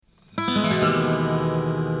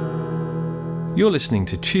You're listening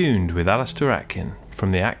to Tuned with Alistair Atkin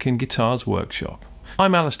from the Atkin Guitars Workshop.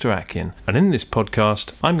 I'm Alistair Atkin, and in this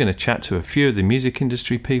podcast I'm going to chat to a few of the music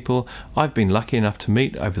industry people I've been lucky enough to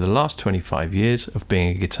meet over the last 25 years of being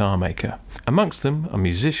a guitar maker. Amongst them are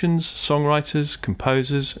musicians, songwriters,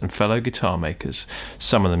 composers and fellow guitar makers.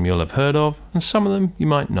 Some of them you'll have heard of and some of them you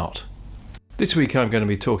might not. This week I'm going to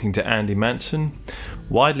be talking to Andy Manson,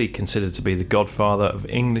 widely considered to be the godfather of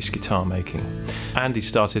English guitar making. Andy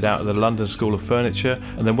started out at the London School of Furniture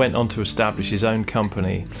and then went on to establish his own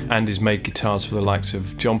company. Andy's made guitars for the likes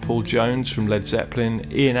of John Paul Jones from Led Zeppelin,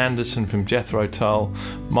 Ian Anderson from Jethro Tull,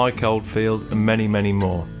 Mike Oldfield and many, many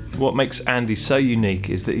more. What makes Andy so unique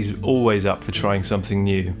is that he's always up for trying something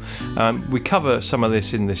new. We cover some of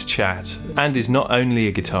this in this chat. Andy's not only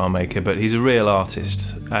a guitar maker, but he's a real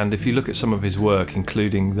artist. And if you look at some of his work,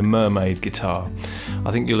 including the Mermaid guitar,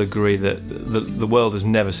 I think you'll agree that the world has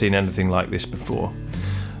never seen anything like this before.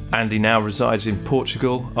 Andy now resides in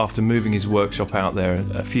Portugal after moving his workshop out there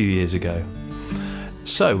a few years ago.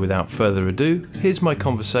 So, without further ado, here's my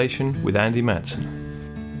conversation with Andy Manson.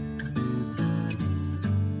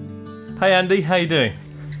 Hey Andy, how you doing?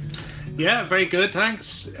 Yeah, very good,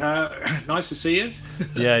 thanks. Nice to see you.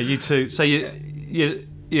 Yeah, you too. So you're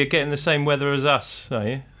getting the same weather as us, are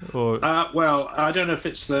you? Or well, I don't know if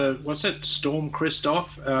it's Storm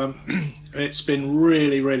Christoph. It's been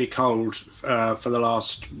really, really cold for the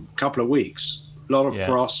last couple of weeks. A lot of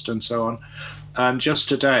frost and so on. And just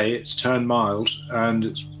today, it's turned mild and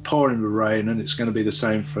it's pouring with rain, and it's going to be the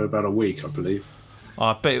same for about a week, I believe.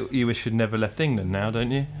 I bet you wish you'd never left England now,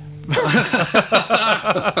 don't you?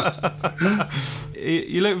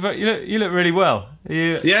 you look really well.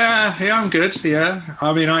 Yeah, I'm good. Yeah,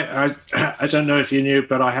 I mean, I don't know if you knew,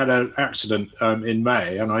 but I had an accident in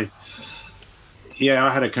May, and I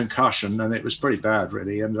had a concussion, and it was pretty bad,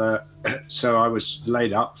 really, and so I was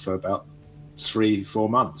laid up for about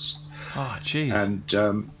 3-4 months. Oh, geez. And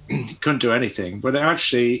couldn't do anything, but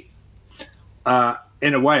actually.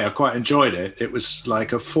 In a way, I quite enjoyed it. It was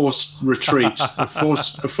like a forced retreat, a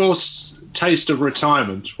forced taste of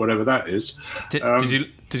retirement, whatever that is. Did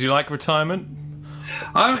you like retirement?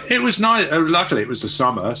 It was nice. Luckily, it was the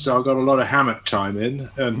summer, so I got a lot of hammock time in,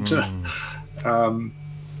 and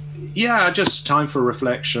just time for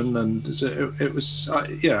reflection, and it was.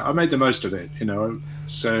 I made the most of it,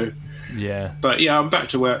 So yeah. But yeah, I'm back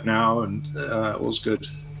to work now, and all's good.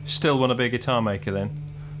 Still want to be a guitar maker then?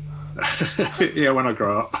 Yeah, when I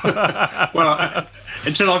grow up. Well,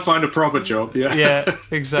 until I find a proper job, yeah. Yeah,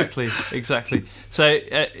 exactly. So,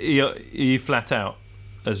 are you flat out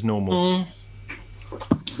as normal?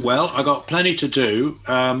 Well, I got plenty to do.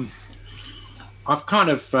 I've kind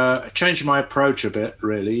of changed my approach a bit,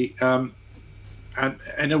 really. And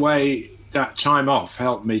in a way, that time off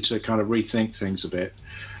helped me to kind of rethink things a bit.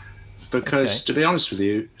 Because, to be honest with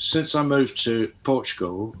you, since I moved to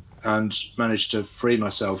Portugal, and managed to free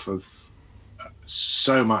myself of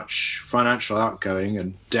so much financial outgoing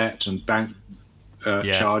and debt and bank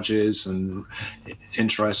charges and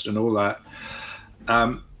interest and all that.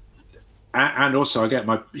 And also I get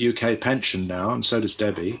my UK pension now, and so does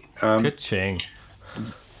Debbie. Good ching.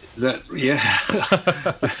 It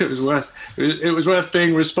was worth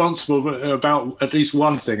being responsible about at least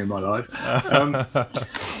one thing in my life.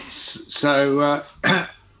 So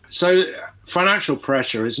financial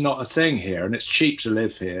pressure is not a thing here, and it's cheap to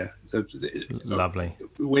live here. Lovely.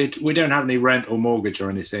 We don't have any rent or mortgage or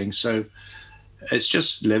anything, so it's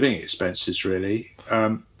just living expenses, really.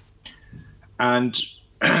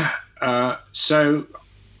 So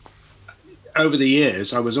over the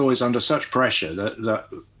years, I was always under such pressure that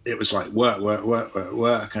it was like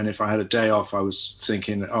work. And if I had a day off, I was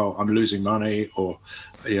thinking, oh, I'm losing money, or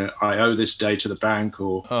I owe this day to the bank,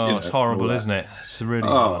 or it's horrible, isn't it? It's really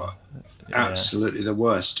hard. Absolutely the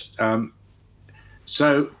worst.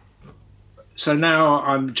 So now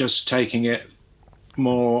I'm just taking it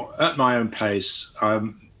more at my own pace. I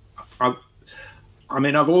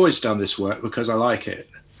mean, I've always done this work because I like it.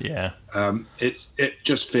 Yeah. It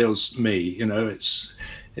just feels me,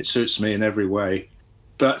 it suits me in every way.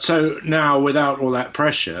 But so now, without all that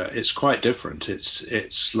pressure, it's quite different.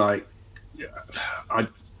 It's like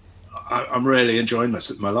I'm really enjoying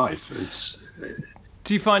my life.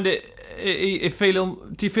 Do you find do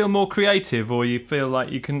you feel more creative, or you feel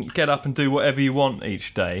like you can get up and do whatever you want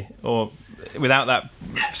each day, or without that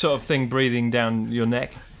sort of thing breathing down your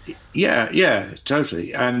neck? Yeah,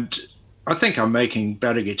 totally. And I think I'm making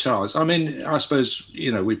better guitars. I mean, I suppose,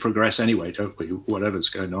 we progress anyway, don't we? Whatever's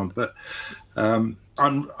going on. But I'm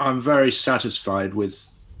very satisfied with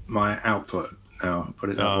my output now, put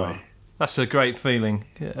it that way. That's a great feeling.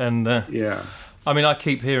 And I mean, I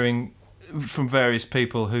keep hearing from various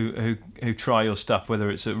people who try your stuff, whether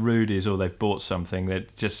it's at Rudy's or they've bought something, they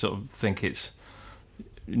just sort of think it's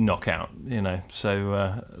knockout, you know.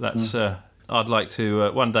 So that's I'd like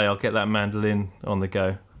to one day I'll get that mandolin on the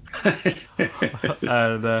go.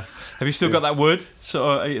 And have you still got that wood?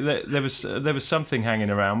 So there was something hanging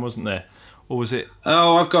around, wasn't there? Or was it?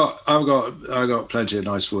 Oh, I've got plenty of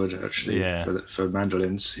nice wood actually. Yeah. For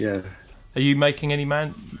mandolins. Yeah. Are you making any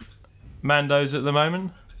mandos at the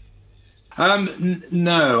moment?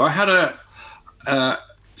 No, I had a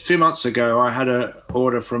few months ago. I had an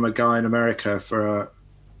order from a guy in America for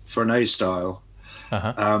an A style,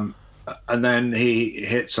 and then he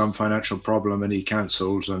hit some financial problem and he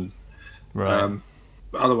cancelled. And right.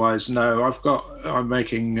 Otherwise, no. I'm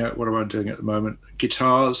making what am I doing at the moment?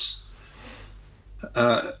 Guitars.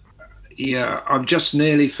 Yeah, I'm just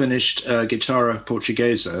nearly finished Guitarra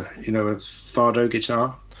Portuguesa. You know, a fado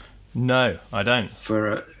guitar. No, I don't.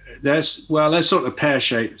 They're sort of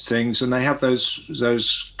pear-shaped things, and they have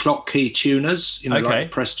those clock key tuners, you know,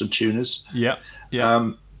 like Preston tuners. Yeah,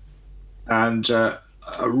 yeah. And a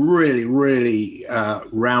really, really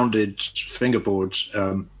rounded fingerboard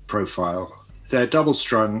profile. They're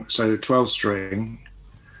double-strung, so 12-string,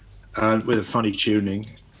 and with a funny tuning.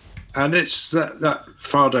 And it's that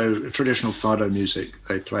fado, traditional fado music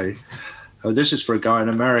they play. This is for a guy in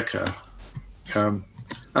America.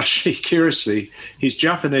 Actually, curiously, he's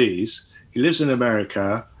Japanese. He lives in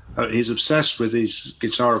America. He's obsessed with these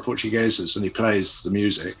Guitarra Portuguesas, and he plays the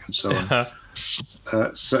music and so on.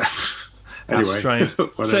 So, anyway. Strange.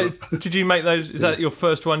 So, did you make those? Is that your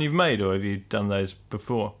first one you've made, or have you done those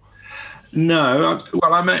before? No.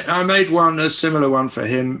 I made a similar one for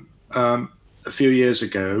him a few years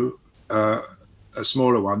ago, a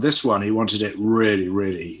smaller one. This one, he wanted it really,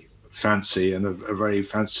 really fancy, and a very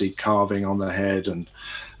fancy carving on the head, and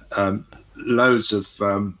loads of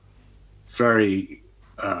very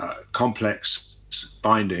complex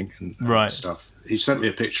binding and stuff. He sent me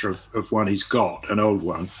a picture of one he's got, an old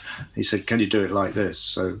one. He said, "Can you do it like this?"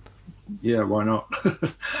 So, yeah, why not?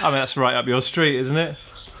 I mean, that's right up your street, isn't it?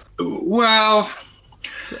 Well,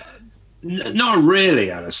 not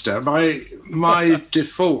really, Alistair. My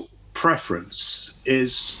default preference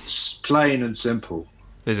is plain and simple.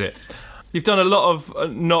 Is it? You've done a lot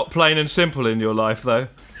of not plain and simple in your life, though.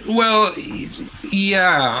 Well,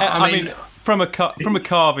 yeah. I mean, from a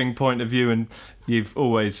carving point of view, and you've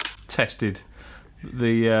always tested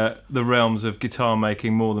the realms of guitar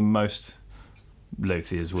making more than most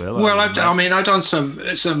luthiers will. Well, I've done some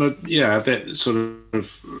a bit sort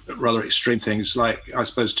of rather extreme things, like I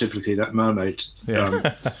suppose typically that mermaid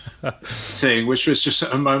thing, which was just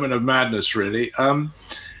a moment of madness, really.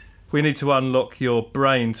 We need to unlock your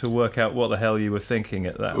brain to work out what the hell you were thinking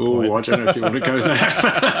at that point. Oh, I don't know if you want to go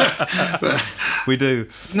there. But, we do.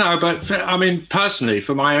 No, but I mean, personally,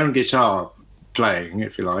 for my own guitar playing,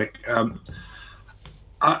 if you like,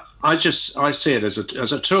 I see it as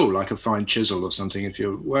a tool, like a fine chisel or something. If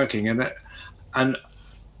you're working in it, and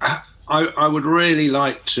I would really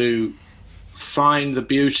like to find the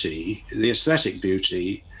beauty, the aesthetic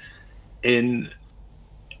beauty, in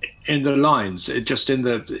the lines, just in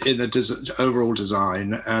the overall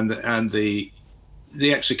design and the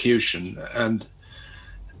execution and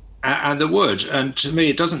the wood. And to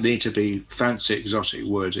me, it doesn't need to be fancy exotic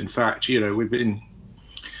wood. In fact, you know, we've been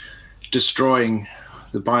destroying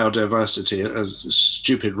the biodiversity at a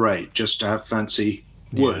stupid rate just to have fancy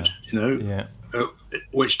wood, you know,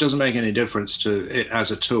 which doesn't make any difference to it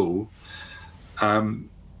as a tool.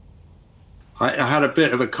 I had a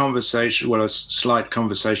bit of a slight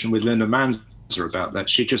conversation with Linda Manzer about that.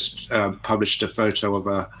 She just published a photo of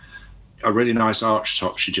a really nice arch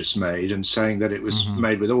top she just made, and saying that it was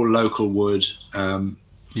made with all local wood,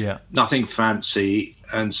 nothing fancy,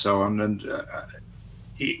 and so on. And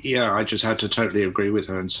I just had to totally agree with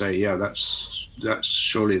her and say, that's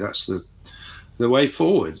the way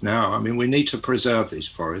forward now. I mean, we need to preserve these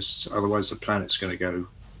forests, otherwise the planet's going to go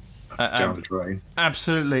down the drain.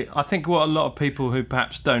 Absolutely. I think what a lot of people who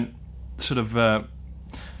perhaps don't sort of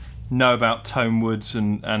know about tone woods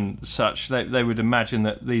and such, they would imagine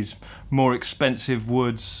that these more expensive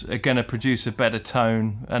woods are going to produce a better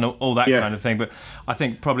tone and all that kind of thing. But I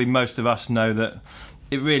think probably most of us know that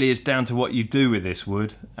it really is down to what you do with this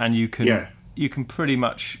wood, and you can pretty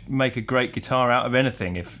much make a great guitar out of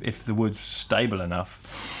anything if the wood's stable enough.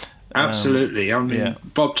 Absolutely. I mean,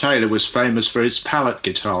 Bob Taylor was famous for his pallet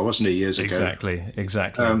guitar, wasn't he, years ago? Exactly.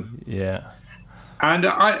 Yeah. And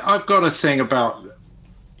I've got a thing about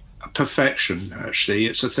perfection, actually.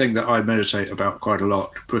 It's a thing that I meditate about quite a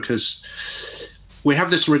lot, because we have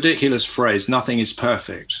this ridiculous phrase, nothing is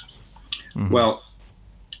perfect. Mm-hmm. Well,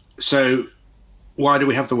 So why do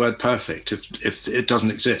we have the word perfect if it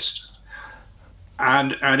doesn't exist?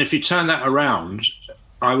 And if you turn that around,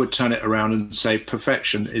 I would turn it around and say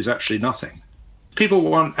perfection is actually nothing. People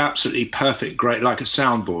want absolutely perfect, great, like a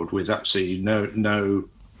soundboard with absolutely no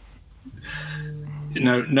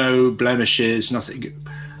blemishes, nothing.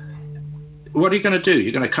 What are you going to do?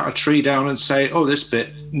 You're going to cut a tree down and say, "Oh, this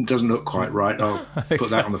bit doesn't look quite right. I'll put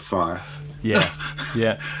that on the fire." Yeah,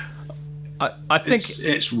 yeah. I think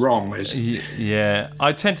it's wrong. Yeah,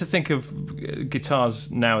 I tend to think of guitars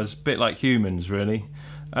now as a bit like humans, really,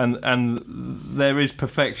 and there is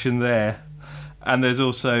perfection there, and there's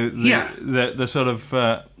also the sort of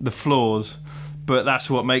the flaws, but that's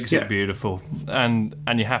what makes it beautiful, and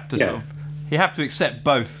you have to you have to accept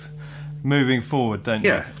both moving forward, don't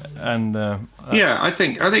you? And I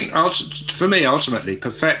think for me ultimately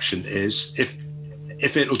perfection is if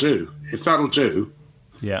it'll do, if that'll do.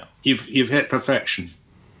 Yeah, you've hit perfection.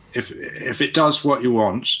 If it does what you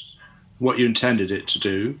want, what you intended it to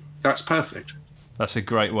do, that's perfect. That's a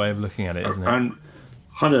great way of looking at it, isn't it? And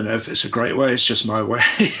I don't know if it's a great way. It's just my way.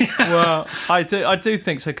 Well, I do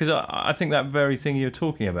think so, because I think that very thing you're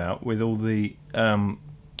talking about with all the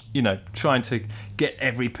trying to get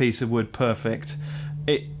every piece of wood perfect.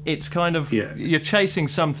 It's kind of you're chasing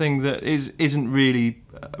something that isn't really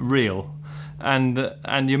real.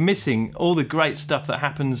 And you're missing all the great stuff that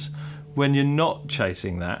happens when you're not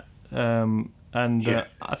chasing that.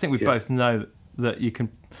 I think we both know that you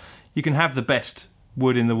can have the best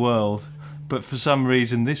wood in the world, but for some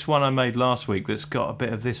reason this one I made last week that's got a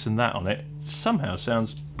bit of this and that on it somehow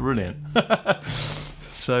sounds brilliant.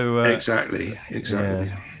 So exactly.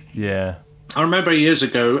 Yeah. I remember years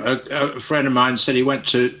ago a friend of mine said he went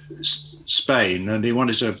to Spain and he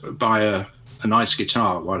wanted to buy a nice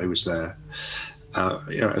guitar while he was there,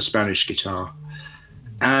 a Spanish guitar.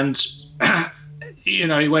 And, he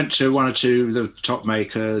went to one or two of the top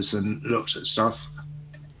makers and looked at stuff.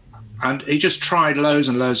 And he just tried loads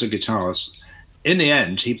and loads of guitars. In the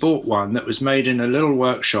end, he bought one that was made in a little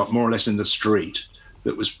workshop, more or less in the street,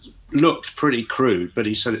 that looked pretty crude, but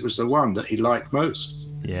he said it was the one that he liked most.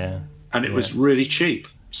 Yeah. And it was really cheap.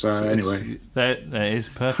 So anyway. That is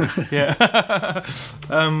perfect. Yeah.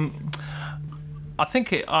 I think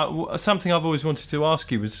something I've always wanted to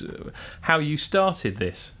ask you was how you started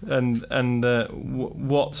this, and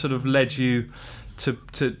what sort of led you to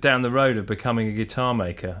down the road of becoming a guitar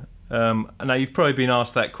maker. Now you've probably been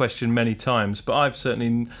asked that question many times, but I've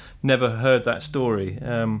certainly never heard that story.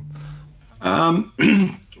 I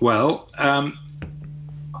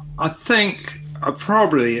think I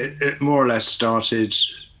probably it more or less started.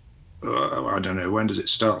 I don't know, when does it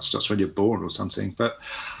start? It starts when you're born or something, but.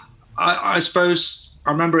 I suppose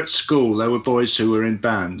I remember at school there were boys who were in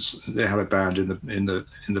bands. They had a band in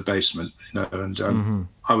the basement, and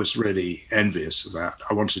I was really envious of that.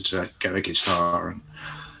 I wanted to get a guitar,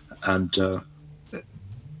 and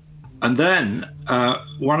then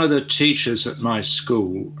one of the teachers at my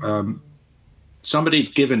school, somebody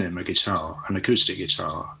had given him a guitar, an acoustic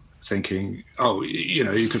guitar, thinking,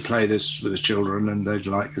 you could play this with the children and they'd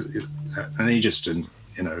like it, and he just didn't.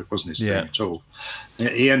 It wasn't his thing at all.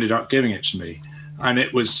 He ended up giving it to me. And I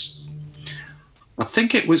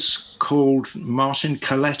think it was called Martin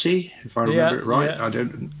Coletti, if I remember it right. Yeah.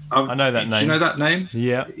 I know that name. Do you know that name?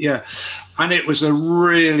 Yeah. Yeah. And it was a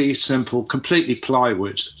really simple, completely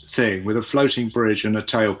plywood thing with a floating bridge and a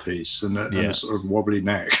tailpiece and a sort of wobbly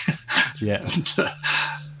neck. Yeah.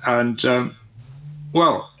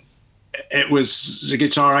 It was the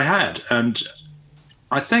guitar I had. And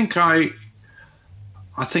I think I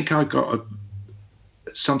got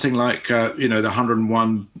something like, the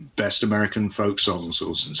 101 best American folk songs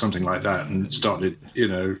or something like that, and started,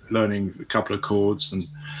 learning a couple of chords. And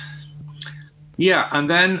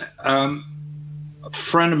then a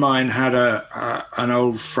friend of mine had an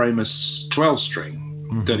old Framus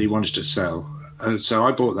 12-string that he wanted to sell. And so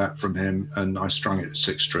I bought that from him and I strung it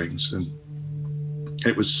 6 strings, and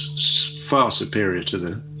it was far superior to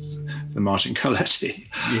the Martin Coletti.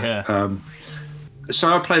 Yeah. So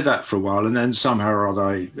I played that for a while, and then somehow or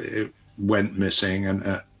other it went missing.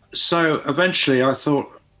 And so eventually I thought,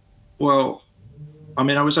 I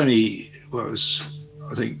was only, I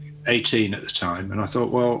think 18 at the time. And I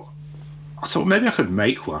thought maybe I could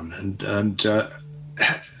make one. And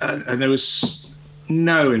there was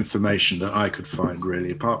no information that I could find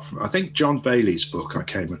really, apart from, I think, John Bailey's book I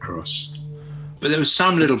came across. But there was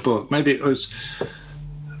some little book, maybe it was,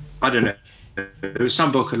 I don't know. There was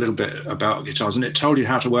some book a little bit about guitars, and it told you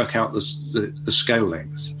how to work out the scale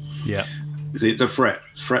length, the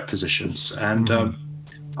fret positions, and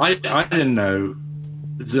I didn't know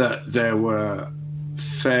that there were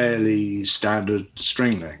fairly standard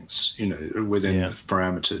string lengths, within the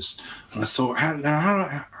parameters. And I thought,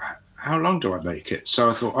 how long do I make it? So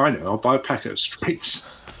I thought, I know, I'll buy a packet of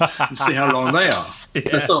strings and see how long they are.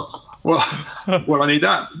 I thought, well, I need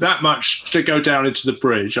that much to go down into the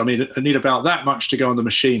bridge. I need about that much to go on the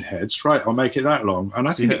machine heads. Right, I'll make it that long. And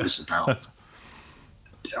I think it was about.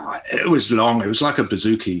 It was long. It was like a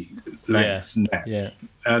bouzouki length neck. Yeah.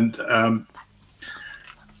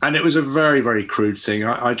 And it was a very, very crude thing.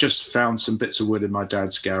 I just found some bits of wood in my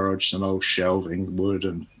dad's garage, some old shelving wood,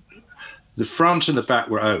 and the front and the back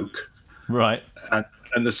were oak. Right.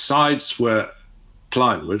 And the sides were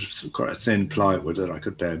plywood, quite a thin plywood that I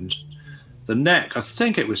could bend. The neck, I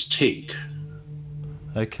think it was teak.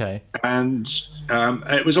 Okay. And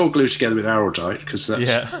it was all glued together with araldite, because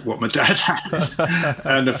that's what my dad had,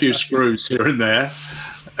 and a few screws here and there.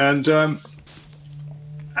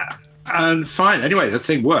 And fine. Anyway, the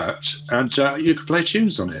thing worked, and you could play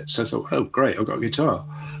tunes on it. So I thought, oh, great, I've got a guitar.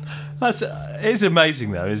 It's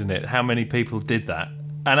amazing, though, isn't it, how many people did that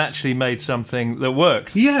and actually made something that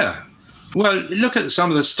worked? Yeah. Well, look at some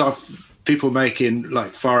of the stuff people make in,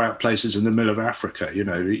 like, far-out places in the middle of Africa.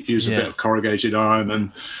 Use a bit of corrugated iron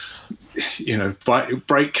and,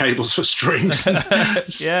 break cables for strings.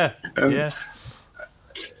 Yeah.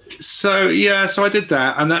 So I did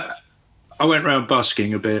that, and I went around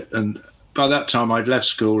busking a bit, and by that time I'd left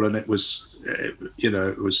school, and it was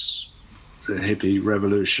the hippie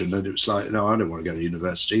revolution, and it was like, no, I don't want to go to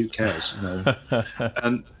university. Who cares?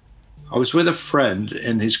 And I was with a friend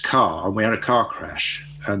in his car, and we had a car crash,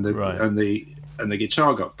 and the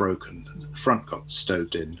guitar got broken, the front got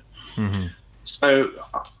stoved in. Mm-hmm. So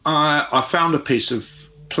I found a piece of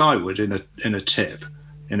plywood in a tip,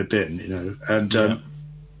 in a bin, and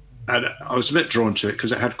I was a bit drawn to it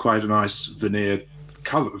because it had quite a nice veneer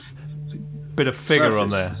cover. Bit of figure surface on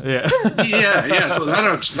there, yeah. So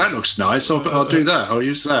that looks nice. I'll do that. I'll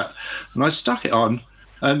use that. And I stuck it on,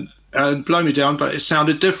 and blow me down, but it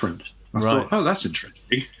sounded different. I thought, oh, that's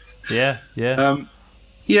interesting. Yeah.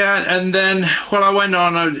 And then, I went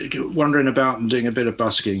on wandering about and doing a bit of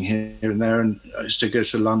busking here and there, and I used to go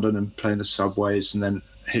to London and play in the subways, and then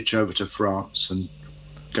hitch over to France and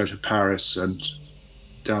go to Paris and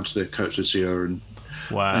down to the Côte d'Azur, and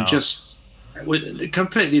just with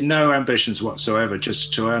completely no ambitions whatsoever,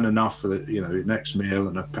 just to earn enough for the next meal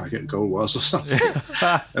and a packet of Gauloises or something.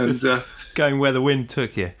 And going where the wind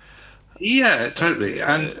took you. Yeah, totally.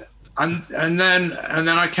 And then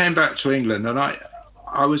I came back to England, and I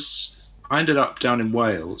ended up down in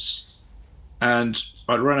Wales, and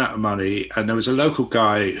I'd run out of money, and there was a local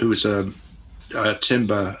guy who was a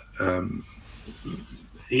timber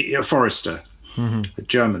a forester. Mm-hmm. A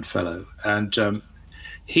German fellow, and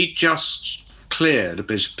he just cleared a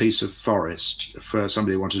piece of forest for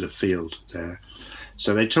somebody who wanted a field there.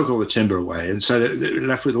 So they took all the timber away, and so they were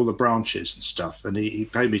left with all the branches and stuff. And he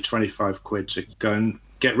paid me 25 quid to go and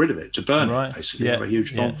get rid of it, to burn it, basically, have a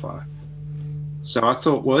huge bonfire. So I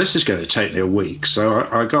thought, well, this is going to take me a week. So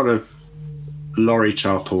I got a lorry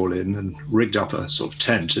tarpaulin and rigged up a sort of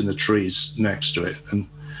tent in the trees next to it. And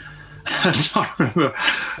I remember,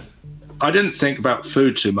 I didn't think about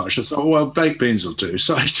food too much. I thought, well, baked beans will do.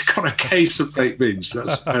 So I just got a case of baked beans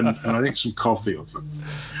and I think some coffee or something.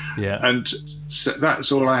 Yeah. And so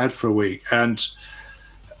that's all I had for a week. And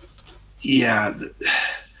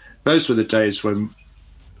those were the days when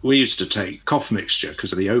we used to take cough mixture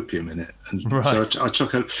because of the opium in it. And so I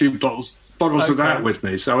took a few bottles of that with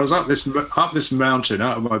me. So I was up this mountain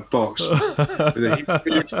out of my box with a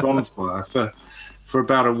huge bonfire for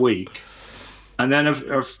about a week. And then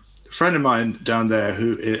a friend of mine down there,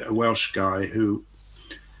 a Welsh guy,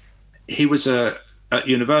 he was at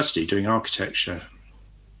university doing architecture,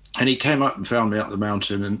 and he came up and found me up the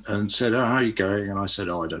mountain and said, "Oh, how are you going?" And I said,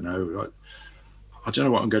 "Oh, I don't know. I don't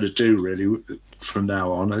know what I'm going to do really from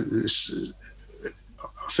now on. I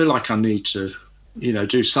feel like I need to,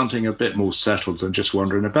 do something a bit more settled than just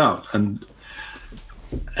wandering about." And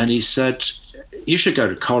he said, "You should go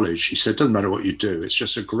to college." He said, "Doesn't matter what you do. It's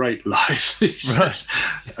just a great life." He said.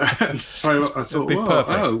 And so I thought,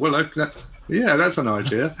 that's an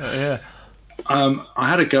idea. Yeah. I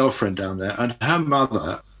had a girlfriend down there, and her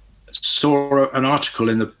mother saw an article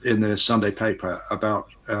in the Sunday paper about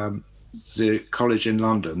the college in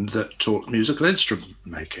London that taught musical instrument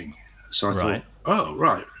making. So I thought, oh,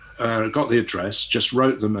 right. Got the address, just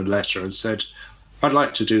wrote them a letter and said, "I'd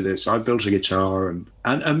like to do this." I built a guitar,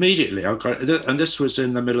 and immediately I got, and this was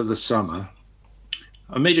in the middle of the summer,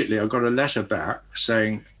 immediately I got a letter back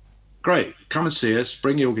saying, "Great, come and see us,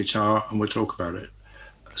 bring your guitar and we'll talk about it."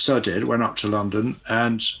 So I did, went up to London,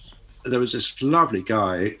 and there was this lovely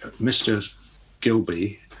guy, Mr.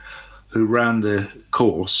 Gilby, who ran the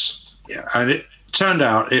course, and it turned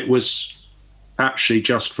out it was actually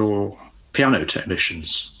just for piano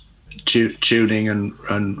technicians, tuning and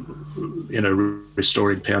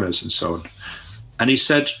restoring pianos and so on. And he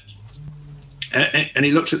said, and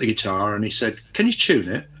he looked at the guitar and he said, "Can you tune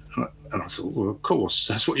it?" And I thought, well, of course,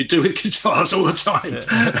 that's what you do with guitars all the time.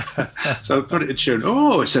 So I put it in tune.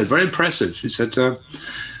 Oh, he said, very impressive. He said, well,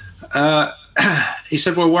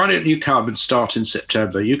 why don't you come and start in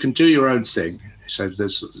September? You can do your own thing. He said,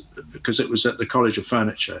 because it was at the College of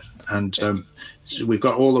Furniture. And so we've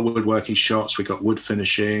got all the woodworking shops. We've got wood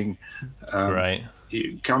finishing. Right.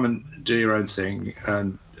 You come and do your own thing.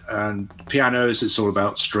 And pianos, it's all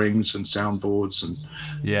about strings and soundboards. And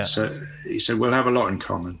so he said, we'll have a lot in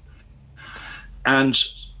common. And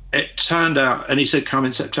it turned out, and he said, come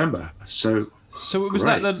in September. So it was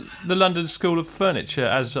that the London School of Furniture,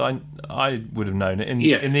 as I would have known it, in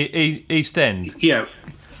the East End? Yeah.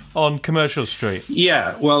 On Commercial Street?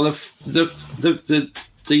 Yeah. Well, the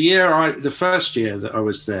first year that I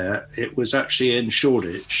was there, it was actually in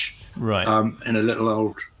Shoreditch. Right. In a little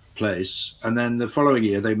old place. And then the following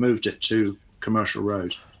year, they moved it to Commercial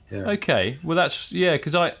Road. Yeah. Okay, well that's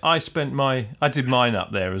because I did mine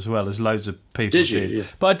up there as well as loads of people did. Yeah.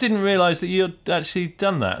 But I didn't realise that you'd actually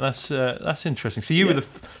done that. That's interesting. So you were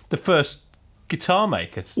the first guitar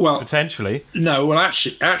maker, potentially. No, well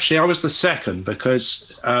actually I was the second,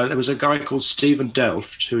 because there was a guy called Stephen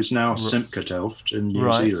Delft, who is now Simca Delft in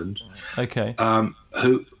New Zealand. Okay.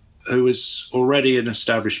 Who was already an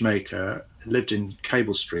established maker, lived in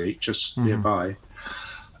Cable Street, just nearby,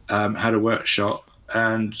 had a workshop.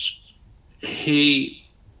 And he,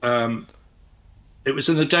 it was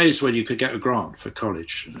in the days when you could get a grant for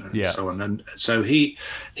college and so on. And so he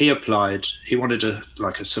applied. He wanted a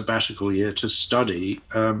sabbatical year to study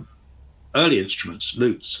early instruments,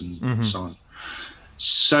 lutes and so on.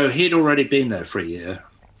 So he'd already been there for a year,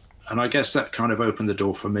 and I guess that kind of opened the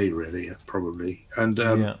door for me, really, probably. And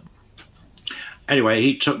anyway,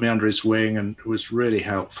 he took me under his wing and was really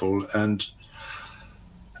helpful. And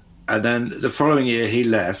then the following year he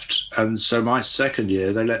left, and so my second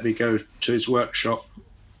year they let me go to his workshop,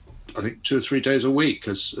 I think 2 or 3 days a week,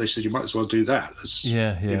 because they said you might as well do that.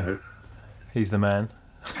 You know, he's the man.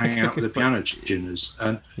 Hanging out with the piano tuners,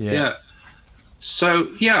 and so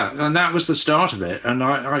and that was the start of it. And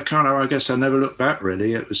I guess I never looked back,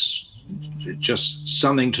 really. It was just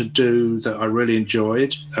something to do that I really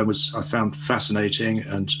enjoyed and I found fascinating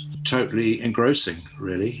and totally engrossing,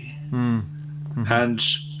 really.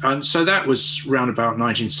 And so that was around about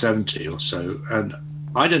 1970 or so, and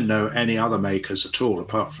I didn't know any other makers at all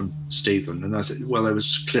apart from Stephen. And I think, well, there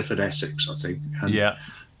was Clifford Essex, I think, and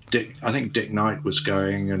I think Dick Knight was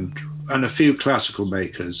going, and a few classical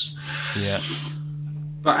makers. Yeah.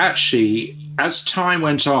 But actually, as time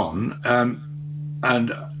went on,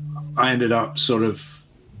 and I ended up sort of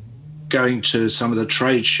going to some of the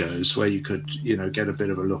trade shows where you could, get a bit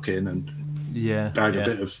of a look in and bag a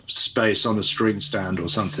bit of space on a string stand or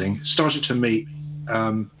something. Started to meet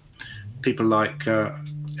people like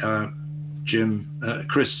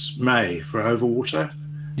Chris May for Overwater.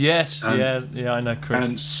 Yes, I know Chris.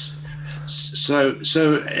 And so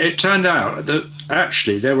it turned out that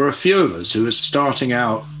actually there were a few of us who were starting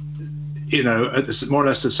out, at more or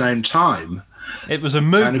less the same time. It was a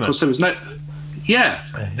movement. And of course there was no...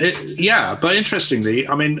 but interestingly,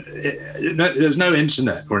 I mean, there was no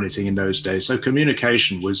internet or anything in those days, so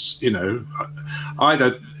communication was,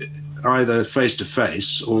 either face to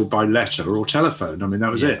face or by letter or telephone. I mean,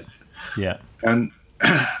 that was it. Yeah. And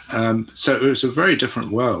so it was a very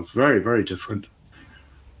different world, very, very different.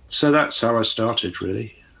 So that's how I started,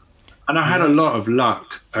 really. And I had a lot of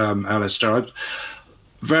luck, Alistair.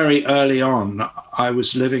 Very early on, I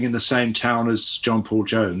was living in the same town as John Paul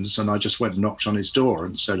Jones, and I just went and knocked on his door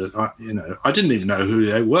and said, I didn't even know who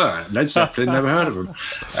they were. Led Zeppelin, never heard of them.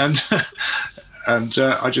 And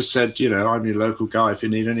I just said, I'm your local guy if you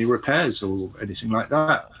need any repairs or anything like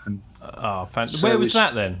that. And fantastic. So where was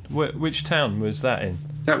that then? Which town was that in?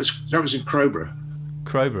 That was in Crowborough.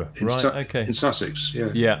 Crowborough, right? Okay. In Sussex,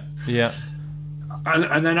 yeah. Yeah.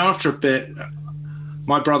 And then after a bit,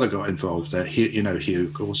 my brother got involved there. Hugh,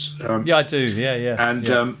 of course. I do. Yeah.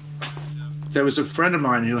 And there was a friend of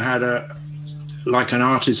mine who had an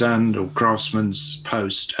artisan or craftsman's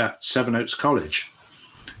post at Sevenoaks College.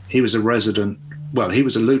 He was a resident. Well, he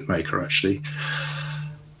was a lute maker actually,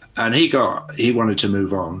 and he wanted to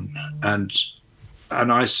move on. And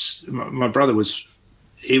my brother was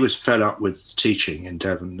fed up with teaching in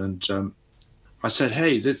Devon, and I said,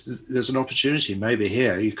 hey, there's an opportunity maybe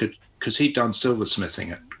here. You could. Because he'd done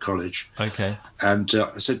silversmithing at College. Okay. And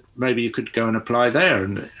I said, maybe you could go and apply there.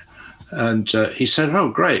 And he said, oh,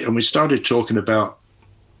 great. And we started talking about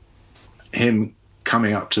him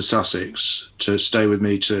coming up to Sussex to stay with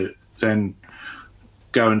me to then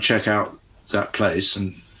go and check out that place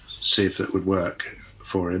and see if it would work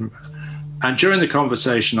for him. And during the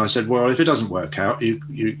conversation, I said, well, if it doesn't work out, you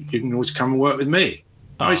can always come and work with me.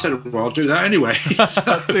 Oh. He said, well, I'll do that anyway.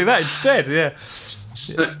 So, do that instead, yeah.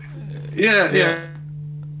 So, yeah.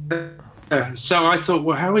 So I thought,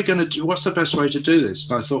 well, how are we going to do, what's the best way to do this?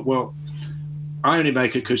 And I thought, well, I only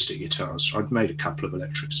make acoustic guitars. I'd made a couple of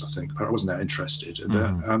electrics, I think, but I wasn't that interested.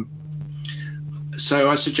 And so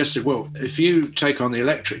I suggested, well, if you take on the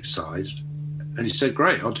electric side, and he said,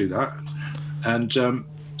 great, I'll do that. And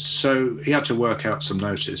so he had to work out some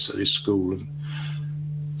notice at his school. And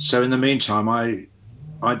so in the meantime, I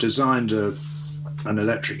designed an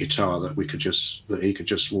electric guitar that he could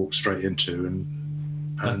just walk straight into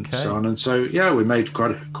and so on. And so, yeah, we made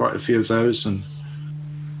quite a few of those. And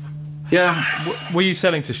yeah. Were you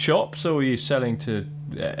selling to shops or were you selling to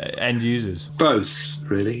end users? Both,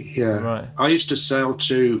 really, yeah. Right. I used to sell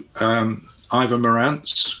to Ivor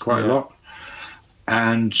Morantz quite a lot,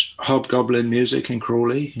 and Hobgoblin Music in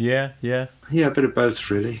Crawley. Yeah. Yeah, a bit of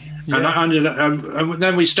both, really. Yeah. And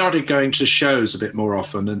then we started going to shows a bit more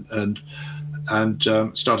often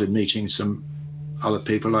and started meeting some other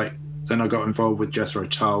people. Then I got involved with Jethro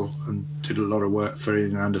Tull and did a lot of work for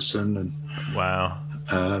Ian Anderson and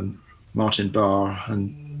Martin Barr.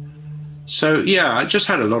 And so, yeah, I just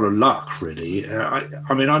had a lot of luck, really.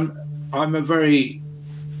 I mean, I'm a very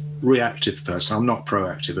reactive person. I'm not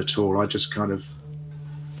proactive at all. I just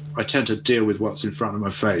I tend to deal with what's in front of my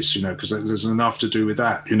face, because there's enough to do with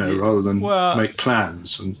that, rather than make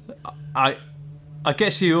plans. And I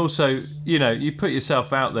guess you also, you put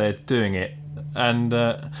yourself out there doing it, and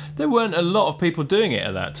there weren't a lot of people doing it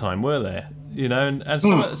at that time, were there? And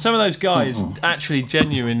some of those guys actually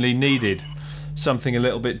genuinely needed something a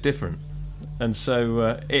little bit different, and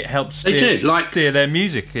so it helped steer their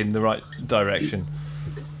music in the right direction.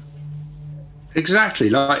 Exactly,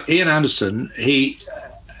 like Ian Anderson, he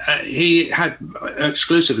had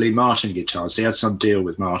exclusively Martin guitars. He had some deal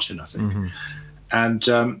with Martin, I think, and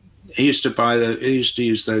he used to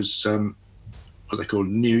use those what they call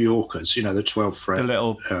New Yorkers, the 12 fret, the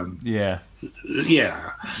little yeah.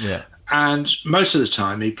 And most of the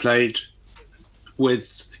time he played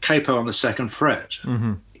with capo on the second fret,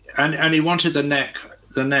 and he wanted the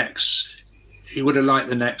necks. He would have liked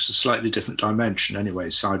the necks a slightly different dimension anyway,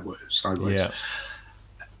 sideways. Yeah.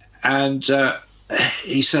 And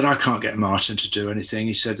he said, I can't get Martin to do anything.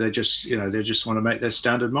 He said, they just want to make their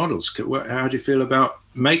standard models. How do you feel about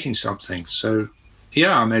making something? So,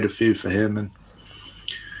 yeah, I made a few for him. And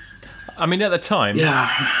I mean, at the time,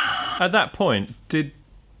 at that point, did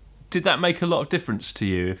that make a lot of difference to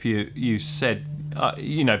you? If you said,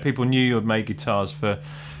 people knew you'd made guitars for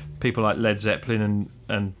people like Led Zeppelin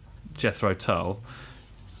and Jethro Tull.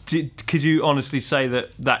 Could you honestly say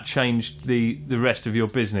that changed the rest of your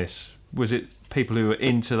business? Was it people who were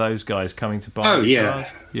into those guys coming to buy guitars?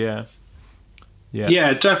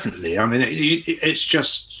 Yeah, definitely. I mean, it's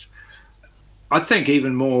just, I think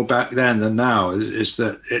even more back then than now is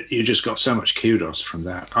that you just got so much kudos from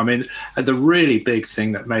that. I mean, the really big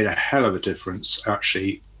thing that made a hell of a difference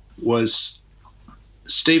actually was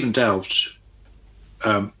Stephen Delft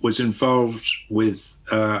was involved with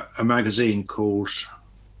a magazine called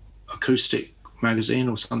Acoustic Magazine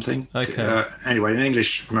or something. Okay. Anyway, an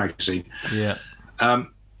English magazine. Yeah.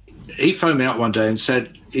 He phoned me up one day and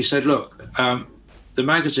said, look, the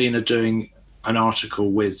magazine are doing an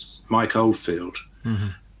article with Mike Oldfield,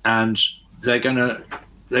 and they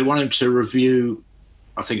want him to review,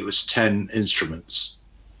 I think it was 10 instruments,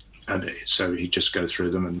 and so he'd just go through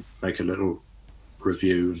them and make a little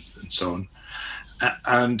review and so on.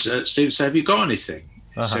 And Steve said, have you got anything?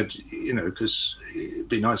 He said, because it'd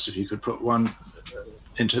be nice if you could put one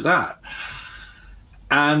into that.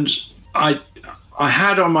 And I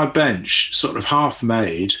had on my bench, sort of half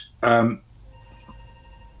made,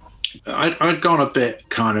 I'd gone a bit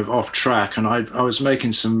kind of off track, and I was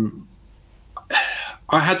making some,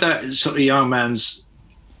 I had that sort of young man's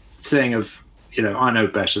thing of, I know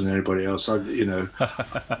better than anybody else. I'm going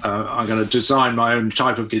to design my own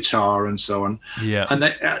type of guitar and so on. Yeah. And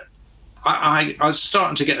I was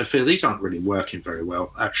starting to get a feel these aren't really working very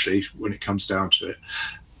well, actually, when it comes down to it.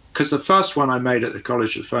 Because the first one I made at the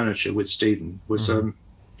College of Furniture with Stephen was,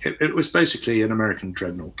 it was basically an American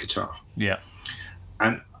Dreadnought guitar. Yeah.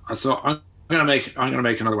 And I thought, I'm going to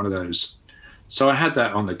make another one of those. So I had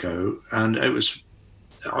that on the go, and I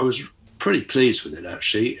was pretty pleased with it,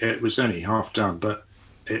 actually. It was only half done, but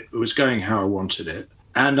it was going how I wanted it.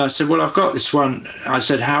 And I said, well, I've got this one. I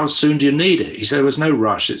said, how soon do you need it? He said, there was no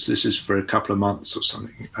rush. This is for a couple of months or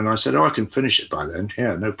something. And I said, oh, I can finish it by then.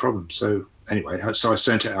 Yeah, no problem. So anyway, so I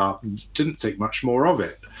sent it out and didn't think much more of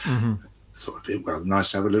it. Mm-hmm. Thought it'd be, well,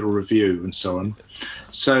 nice to have a little review and so on.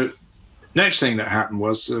 So next thing that happened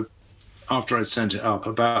was after I'd sent it up,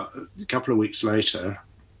 about a couple of weeks later,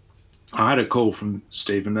 I had a call from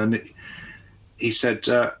Stephen, and he said,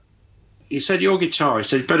 your guitar, he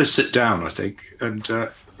said, you better sit down, I think. And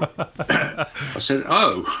I said,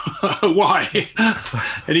 oh, why?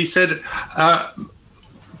 And he said,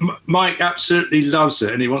 Mike absolutely loves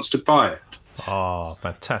it and he wants to buy it. Oh,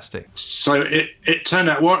 fantastic. So it turned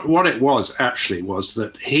out what it was actually was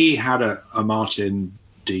that he had a Martin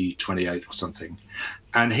D28 or something,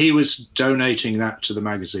 and he was donating that to the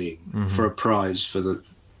magazine for a prize for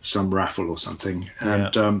some raffle or something.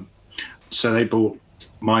 And so they bought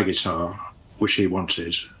my guitar, which he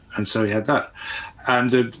wanted, and so he had that.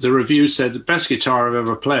 And the review said the best guitar I've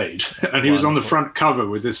ever played, and he was on the front cover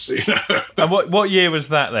with this. And what year was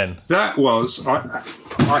that then? That was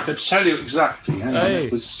I could tell you exactly. Hang on,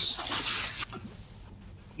 it was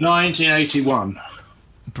 1981.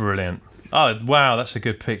 Brilliant. Oh wow, that's a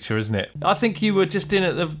good picture, isn't it? I think you were just in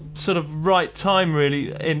at the sort of right time,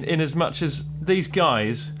 really, in as much as these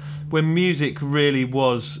guys, when music really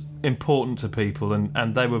was important to people,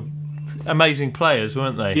 and they were amazing players,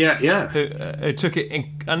 weren't they? Yeah. Who took it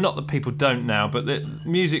in, and not that people don't now, but the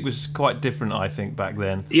music was quite different, I think, back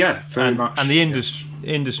then. Yeah, very much. And the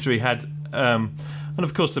industry had, and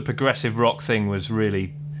of course the progressive rock thing was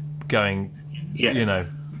really going,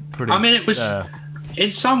 pretty. I mean, it was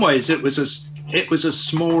in some ways it was a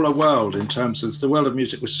smaller world in terms of the world of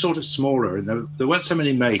music was sort of smaller, and there weren't so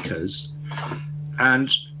many makers,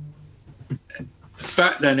 and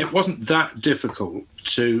back then it wasn't that difficult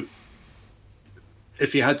to,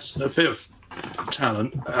 if you had a bit of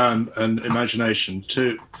talent and imagination,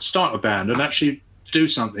 to start a band and actually do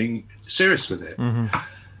something serious with it. Mm-hmm.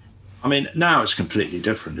 I mean, now it's completely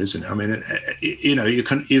different, isn't it? I mean, you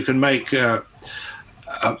can make a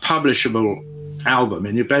publishable album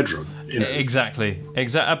in your bedroom. Exactly.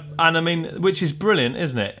 And I mean, which is brilliant,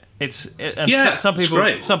 isn't it? Some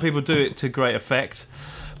people do it to great effect.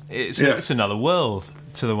 It's another world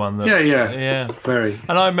to the one that very.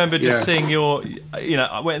 And I remember just seeing your,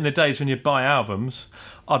 in the days when you'd buy albums,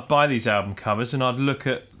 I'd buy these album covers and I'd look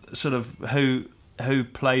at sort of who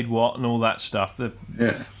played what and all that stuff,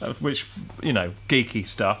 which geeky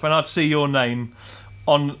stuff, and I'd see your name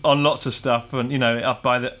on lots of stuff, and I'd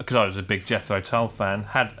buy because I was a big Jethro Tull fan,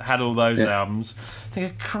 had all those albums.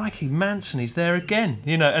 Thinking, crikey, Manson, he's there again,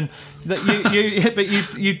 and that but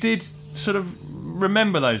you did sort of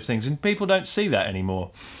remember those things, and people don't see that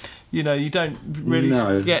anymore. You don't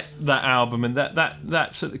really get that album and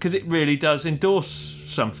that because it really does endorse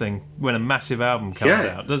something when a massive album comes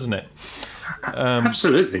out, doesn't it?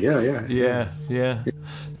 Absolutely, yeah.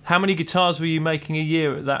 How many guitars were you making a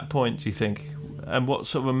year at that point, do you think? And what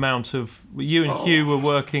sort of amount of you and Hugh were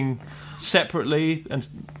working separately? And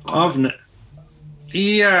I've no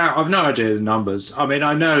idea the numbers. I mean,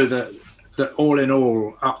 I know that all in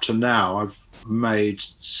all, up to now, I've made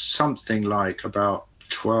something like about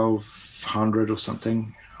 1,200 or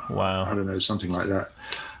something. Wow. I don't know, something like that.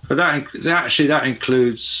 But that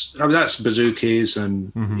includes, I mean, that's bazookas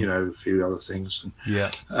and a few other things.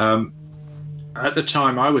 At the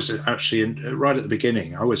time, I was actually right at the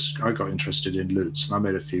beginning. I got interested in lutes, and I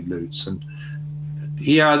made a few lutes. And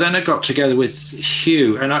then I got together with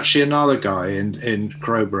Hugh and actually another guy in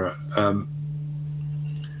Crowborough,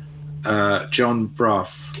 John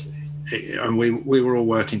Bruff, and we were all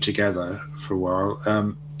working together for a while.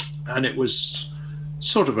 And it was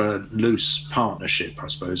sort of a loose partnership, I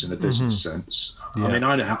suppose, in a business sense. Yeah. I mean,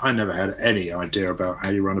 I never had any idea about how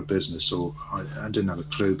you run a business, or I didn't have a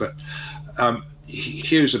clue. But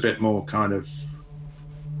Hugh's a bit more kind of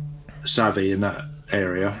savvy in that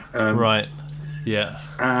area. Right. Yeah.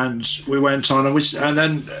 And we went on, and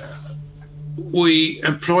then we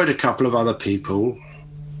employed a couple of other people,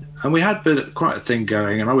 and we had quite a thing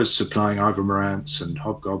going. And I was supplying Ivor Morantz and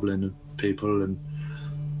Hobgoblin and people, and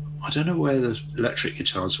I don't know where the electric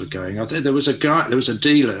guitars were going. I think there was a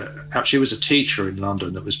dealer, actually it was a teacher in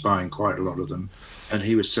London that was buying quite a lot of them, and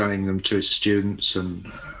he was selling them to his students, and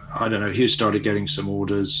I don't know, he started getting some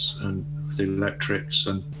orders and the electrics,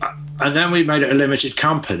 and then we made it a limited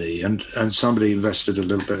company, and somebody invested a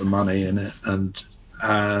little bit of money in it, and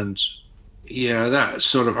that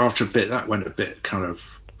sort of, after a bit, that went a bit kind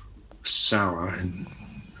of sour, and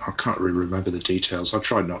I can't really remember the details. I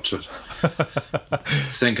tried not to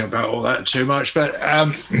think about all that too much, but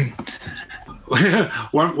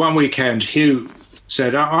one weekend, Hugh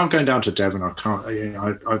said, I'm going down to Devon. I can't,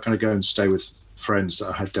 I'm going to go and stay with friends that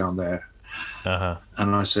I had down there. Uh-huh.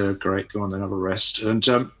 And I said, great, go on then, have a rest. And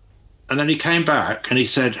then he came back and he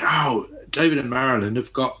said, oh, David and Marilyn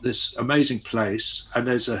have got this amazing place, and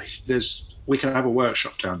we can have a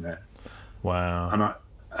workshop down there. Wow.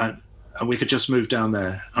 And we could just move down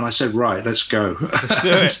there. And I said, right, let's go. Let's do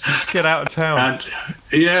it. Let's get out of town. And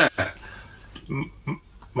yeah,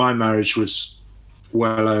 my marriage was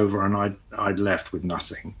well over, and I'd left with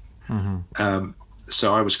nothing. Mm-hmm.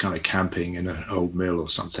 So I was kind of camping in an old mill or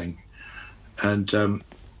something. And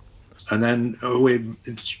then we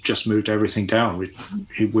just moved everything down.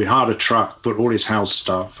 We hired a truck, put all his house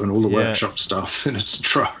stuff and all the workshop stuff in its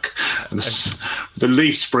truck, and the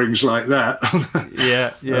leaf springs like that.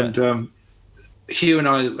 Yeah. And Hugh and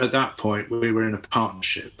I, at that point, we were in a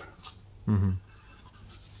partnership. Mm-hmm.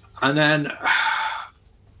 And then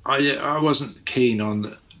I wasn't keen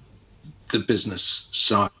on the business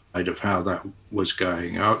side of how that was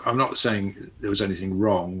going. I'm not saying there was anything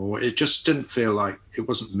wrong, or it just didn't feel like it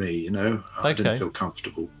wasn't me, I didn't feel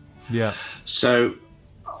comfortable. Yeah. So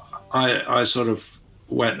I sort of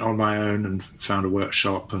went on my own and found a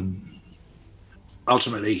workshop, and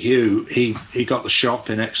ultimately Hugh, he got the shop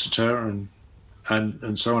in Exeter and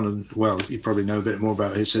so on. And well, you probably know a bit more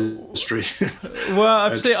about his history.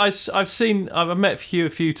 Well, I've met Hugh a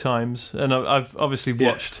few times, and I've obviously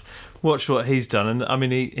watched what he's done, and I mean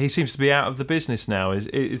he seems to be out of the business now.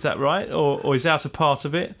 Is that right, or he's out of part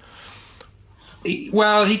of it?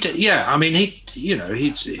 Well, he did, yeah. I mean, he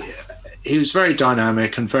was very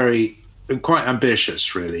dynamic and quite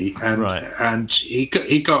ambitious, really, and right. And he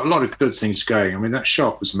got a lot of good things going. I mean, that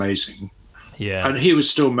shop was amazing. Yeah, and he was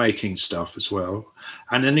still making stuff as well.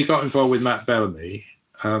 And then he got involved with Matt Bellamy,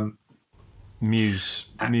 Muse,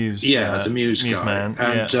 the Muse guy,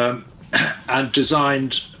 man. And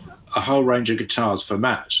designed a whole range of guitars for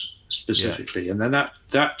Matt specifically. And then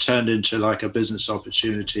that turned into like a business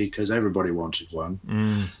opportunity because everybody wanted one.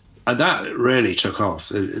 And that really took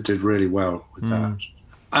off. It did really well with that.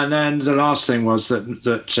 And then the last thing was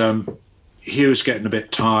that he was getting a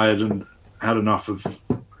bit tired and had enough of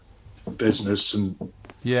business, and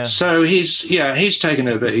so he's taken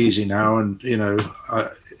it a bit easy now, and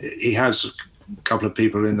he has a couple of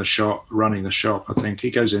people in the shop running the shop. I think he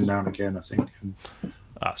goes in now and again, I think.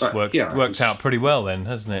 That's worked out pretty well then,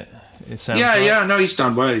 hasn't it? It sounds no, he's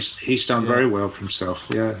done well. He's done very well for himself.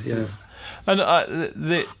 And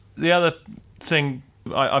the other thing,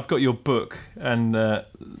 I've got your book, and the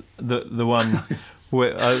one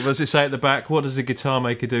where, what does it say at the back? What does a guitar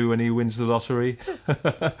maker do when he wins the lottery?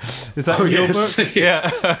 Is that your book?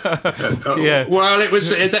 Yeah. Well, it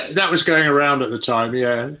was that was going around at the time.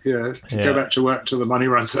 Go back to work till the money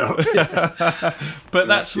runs out. But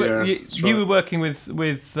that's what you were working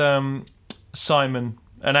with Simon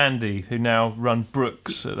and Andy, who now run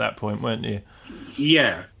Brooks at that point, weren't you?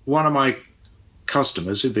 Yeah, one of my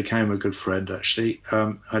customers, who became a good friend actually,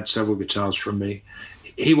 had several guitars from me.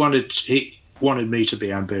 He wanted me to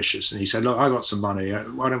be ambitious, and he said, look, I got some money,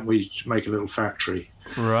 why don't we make a little factory?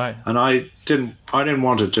 Right. And I didn't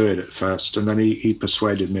want to do it at first, and then he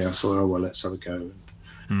persuaded me. I thought, oh well, let's have a go.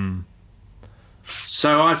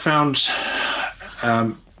 So I found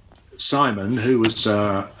Simon, who was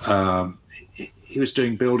he was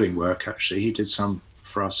doing building work actually. He did some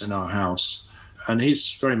for us in our house, and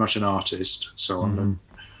he's very much an artist and so on,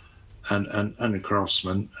 and a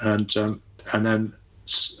craftsman, and then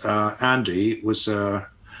Andy was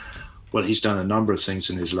he's done a number of things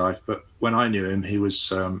in his life, but when I knew him, he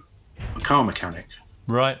was a car mechanic.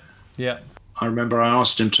 Right. Yeah. I remember I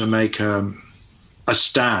asked him to make a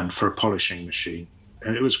stand for a polishing machine,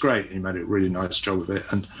 and it was great. He made a really nice job of it,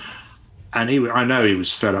 and I know he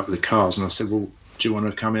was fed up with the cars, and I said, well, do you want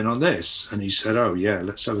to come in on this? And he said, oh yeah,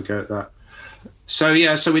 let's have a go at that. So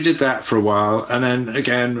we did that for a while, and then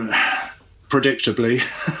again, predictably,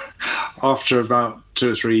 after about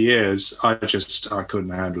 2 or 3 years, I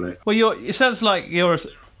couldn't handle it. Well, it sounds like you're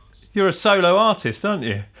a solo artist, aren't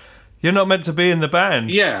you? You're not meant to be in the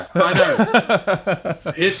band. Yeah, I know.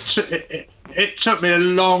 It took me a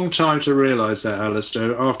long time to realise that,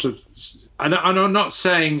 Alistair. And I'm not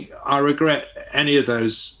saying I regret any of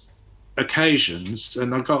those occasions,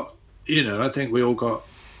 and I think we all got,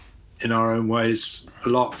 in our own ways, a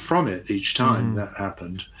lot from it each time that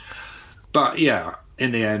happened. But yeah,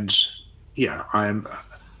 in the end, I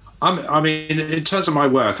mean, in terms of my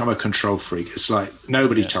work, I'm a control freak. It's like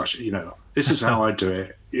nobody touch it. This is how I do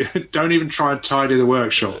it. Don't even try and tidy the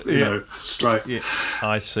workshop. It's like,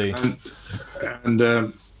 I see.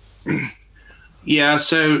 And Yeah,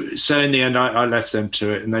 so in the end, I left them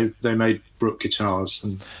to it, and they made Brook guitars.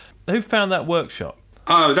 And Who found that workshop?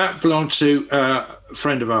 oh, that belonged to a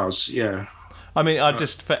friend of ours. Yeah, I mean, I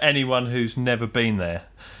just for anyone who's never been there,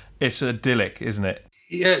 it's idyllic, isn't it?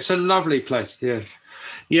 yeah, it's a lovely place. Yeah,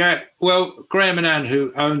 yeah. Well, Graham and Anne,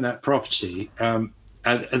 who own that property, and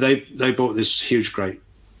they bought this huge, great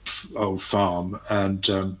old farm,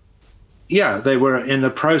 and yeah, they were in the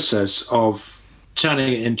process of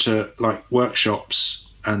turning it into like workshops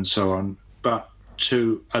and so on, but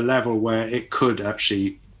to a level where it could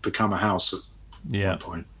actually become a house at one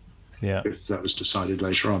point. Yeah, if that was decided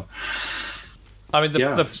later on. I mean,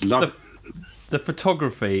 the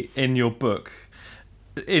photography in your book,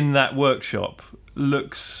 in that workshop,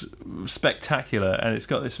 looks spectacular, and it's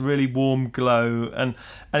got this really warm glow, and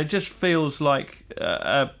it just feels like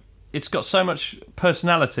it's got so much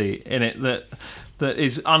personality in it that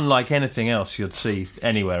is unlike anything else you'd see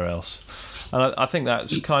anywhere else. And I think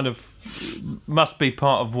that's kind of must be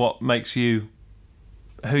part of what makes you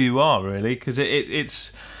who you are, really, because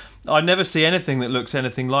it's I never see anything that looks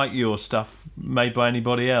anything like your stuff made by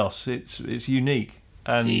anybody else. It's unique,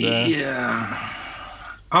 and yeah.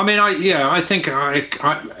 I mean, I think I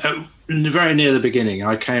very near the beginning,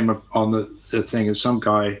 I came on the thing, and some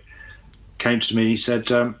guy came to me. He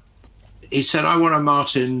said, I want a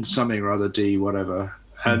Martin something or other D whatever,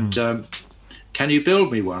 and can you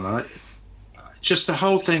build me one? Just the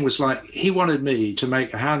whole thing was like he wanted me to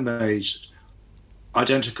make a handmade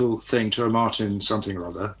identical thing to a Martin something or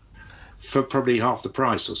other for probably half the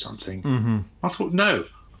price or something. I thought, no,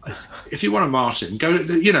 if you want a Martin, go,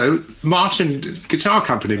 Martin Guitar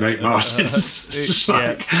Company make Martins.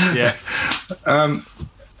 I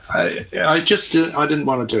didn't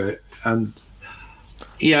want to do it. And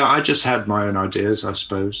yeah, I just had my own ideas, I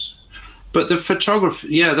suppose. But the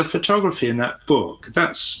photography in that book,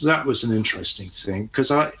 that was an interesting thing, because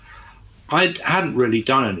I hadn't really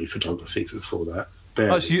done any photography before that.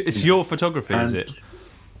 Barely, it's your photography, is it?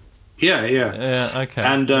 Yeah. Yeah. Okay.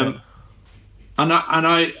 And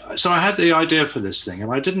so I had the idea for this thing, and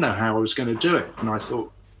I didn't know how I was going to do it. And I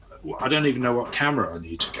thought, I don't even know what camera I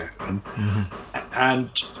need to get.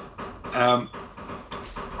 And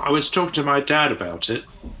I was talking to my dad about it,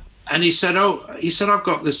 and he said, I've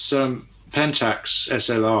got this Pentax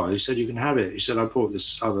SLR. He said, you can have it. He said, I bought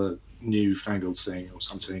this other newfangled thing or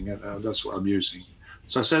something, and that's what I'm using.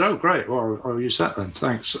 So I said, oh, great. Well, I'll use that then.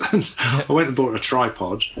 Thanks. I went and bought a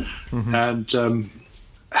tripod, and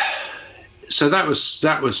so that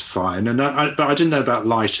was fine. And but I didn't know about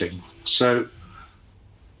lighting. So,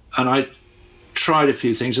 and I tried a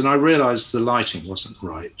few things, and I realized the lighting wasn't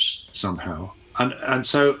right somehow. And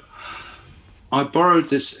so I borrowed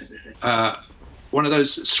this, one of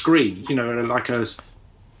those screens, like a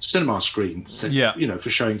cinema screen, for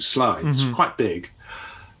showing slides, quite big.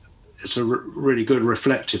 It's a really good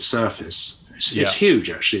reflective surface. It's huge,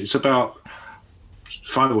 actually. It's about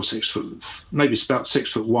 5 or 6 foot, maybe it's about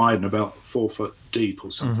 6 foot wide and about 4 foot deep or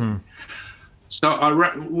something.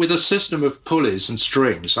 So with a system of pulleys and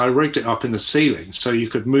strings, I rigged it up in the ceiling so you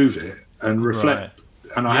could move it and reflect.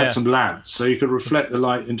 Right. And I had some lamps so you could reflect the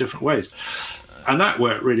light in different ways. And that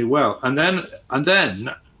worked really well. And then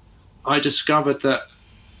I discovered that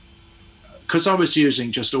because I was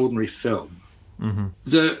using just ordinary film,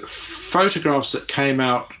 the photographs that came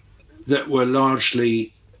out that were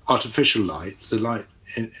largely artificial light, the light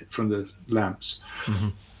from the lamps,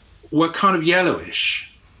 were kind of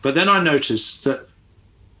yellowish. But then I noticed that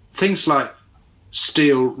things like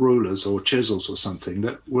steel rulers or chisels or something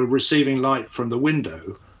that were receiving light from the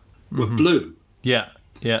window were blue. Yeah.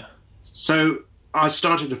 So I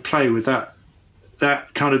started to play with that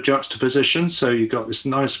kind of juxtaposition. So you got this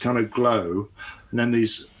nice kind of glow, and then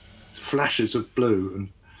these flashes of blue. And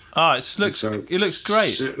it looks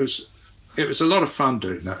great. It was a lot of fun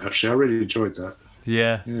doing that. Actually, I really enjoyed that.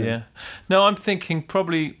 Yeah. No, I'm thinking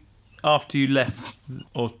probably after you left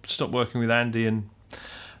or stopped working with Andy and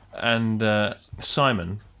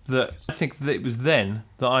Simon, that I think that it was then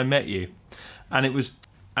that I met you, and it was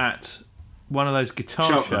at one of those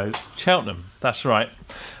guitar shows, Cheltenham. That's right.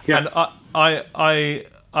 Yeah. And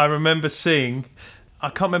I remember seeing, I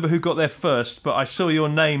can't remember who got there first, but I saw your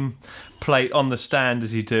name plate on the stand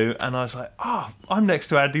as you do, and I was like, I'm next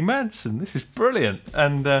to Andy Manson. This is brilliant.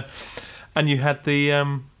 And you had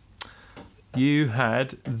the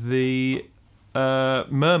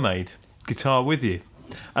Mermaid guitar with you,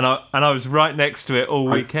 and I was right next to it all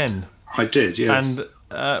weekend. I did, yes. And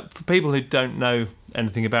for people who don't know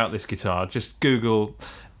anything about this guitar, just Google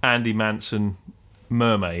Andy Manson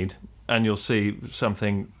Mermaid, and you'll see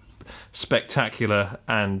something spectacular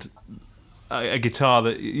and a guitar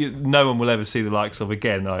that no one will ever see the likes of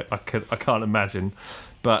again. I can't imagine,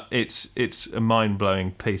 but it's a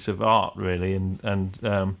mind-blowing piece of art, really, and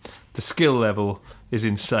the skill level is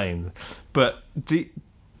insane. But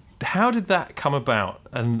how did that come about?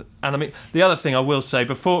 And I mean, the other thing I will say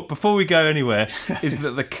before we go anywhere is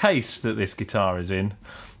that the case that this guitar is in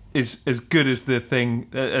is as good as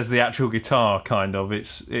the actual guitar. Kind of,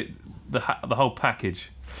 the whole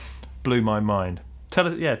package blew my mind. Tell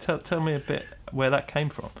me a bit where that came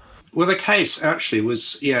from. Well, the case actually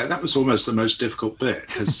was, that was almost the most difficult bit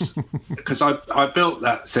because I built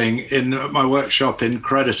that thing in my workshop in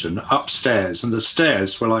Crediton upstairs, and the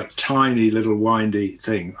stairs were like tiny little windy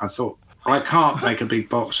thing. I thought, I can't make a big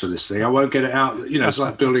box for this thing. I won't get it out. It's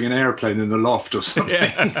like building an airplane in the loft or something.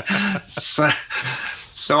 Yeah.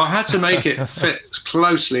 So I had to make it fit as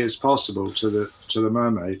closely as possible to the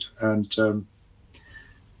Mermaid, and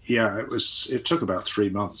it took about 3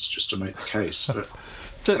 months just to make the case, but.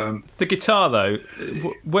 The guitar, though,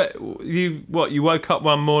 you woke up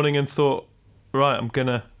one morning and thought, right,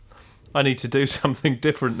 I need to do something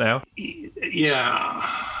different now. Yeah,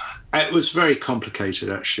 it was very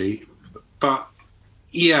complicated, actually. But,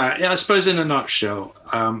 I suppose in a nutshell,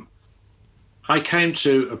 I came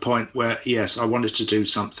to a point where, yes, I wanted to do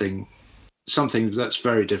something that's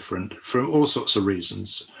very different for all sorts of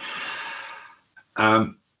reasons.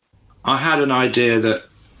 I had an idea that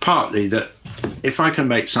if I can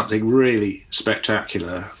make something really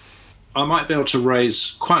spectacular, I might be able to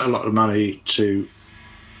raise quite a lot of money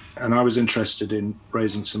and I was interested in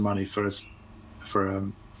raising some money for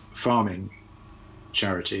a farming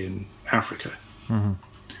charity in Africa. Mm-hmm.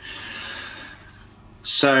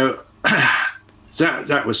 So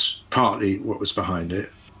that was partly what was behind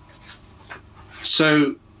it.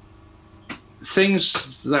 So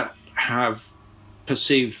things that have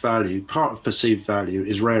perceived value, part of perceived value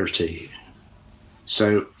is rarity.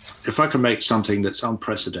 So if I can make something that's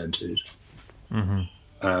unprecedented, mm-hmm.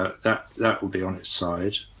 That will be on its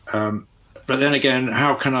side. But then again,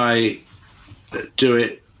 how can I do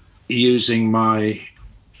it using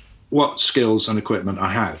what skills and equipment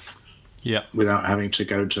I have, without having to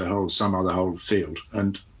go to some other whole field?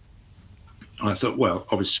 And I thought, well,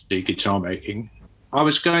 obviously guitar making. I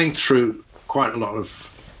was going through quite a lot of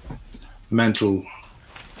mental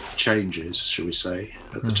changes, shall we say,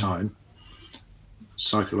 at the time,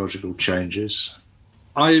 psychological changes.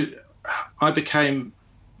 I became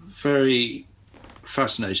very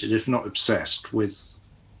fascinated, if not obsessed, with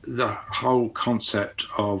the whole concept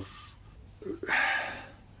of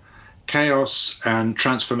chaos and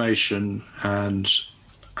transformation and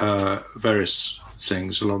various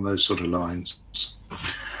things along those sort of lines.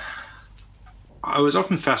 I was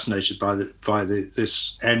often fascinated by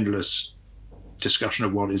this endless discussion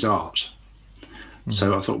of what is art. Mm-hmm.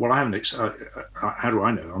 So I thought, well, how do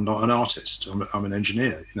I know? I'm not an artist. I'm an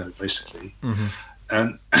engineer, basically. Mm-hmm.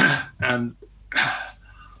 And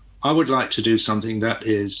I would like to do something that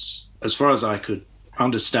is, as far as I could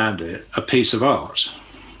understand it, a piece of art.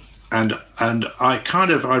 And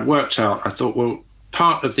I'd worked out, I thought, well,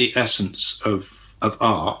 part of the essence of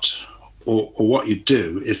art, or what you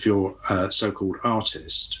do if you're a so-called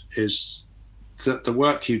artist, is that the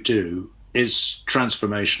work you do is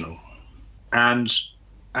transformational, and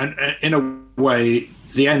in a way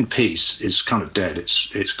the end piece is kind of dead.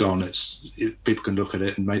 It's gone. People can look at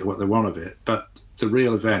it and make what they want of it, but the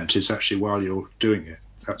real event is actually while you're doing it.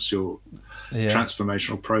 That's your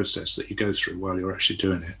transformational process that you go through while you're actually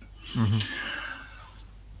doing it. Mm-hmm.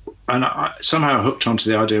 And I somehow hooked onto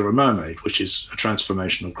the idea of a mermaid, which is a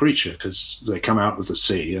transformational creature, because they come out of the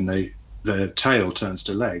sea and their tail turns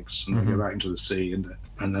to legs, and they go back into the sea, and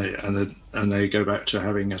they go back to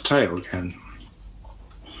having a tail again.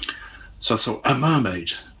 So I thought, a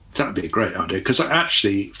mermaid, that would be a great idea, because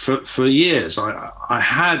actually for years I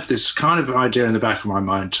had this kind of idea in the back of my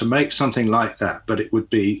mind to make something like that, but it would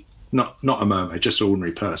be not a mermaid, just an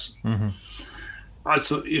ordinary person. Mm-hmm. I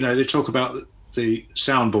thought, they talk about the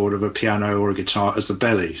soundboard of a piano or a guitar as the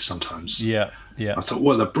belly sometimes. Yeah. I thought,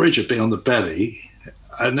 well, the bridge would be on the belly,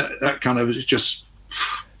 and that kind of just,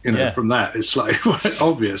 from that, it's like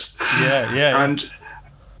obvious. Yeah.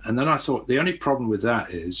 And then I thought, the only problem with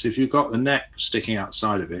that is if you've got the neck sticking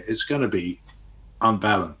outside of it, it's going to be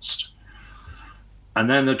unbalanced. And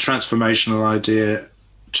then the transformational idea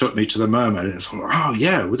took me to the mermaid, and I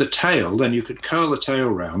thought, with a tail, then you could curl the tail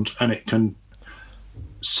round and it can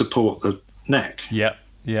support the neck. Yeah.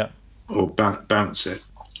 Or balance it.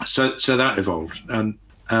 So that evolved, and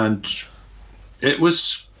it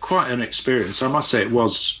was quite an experience. I must say it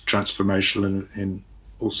was transformational in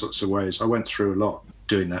all sorts of ways. I went through a lot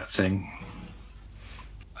doing that thing.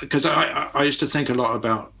 because I used to think a lot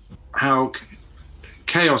about how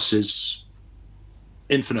chaos is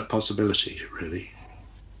infinite possibility, really.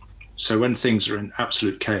 So when things are in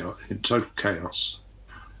absolute chaos, in total chaos,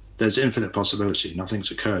 there's infinite possibility.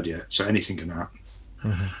 Nothing's occurred yet, so anything can happen.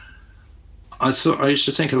 Mm-hmm. I used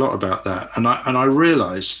to think a lot about that, and I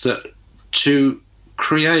realized that to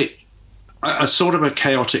create a sort of a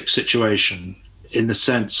chaotic situation in the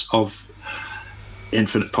sense of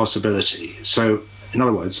infinite possibility. So, in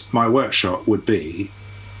other words, my workshop would be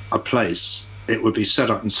a place. It would be set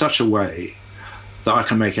up in such a way that I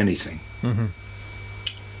can make anything, mm-hmm.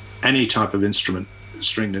 any type of instrument,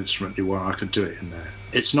 stringed instrument you want, I could do it in there.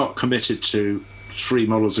 It's not committed to 3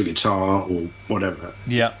 models of guitar or whatever.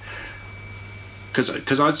 Yeah.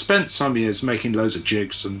 Because I'd spent some years making loads of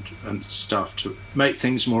jigs and stuff to make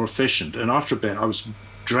things more efficient. And after a bit, I was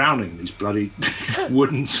drowning these bloody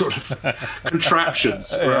wooden sort of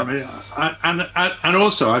contraptions. Yeah. And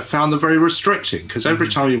also I found them very restricting, because every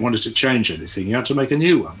time you wanted to change anything, you had to make a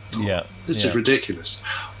new one. I thought, this is ridiculous.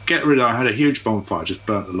 Get rid of it. I had a huge bonfire, just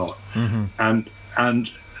burnt a lot. Mm-hmm.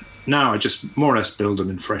 And now I just more or less build them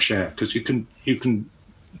in fresh air, because you can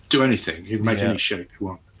do anything. You can make any shape you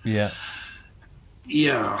want. Yeah.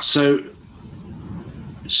 Yeah, so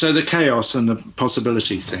the chaos and the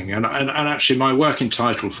possibility thing, and actually my working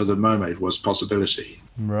title for the Mermaid was Possibility.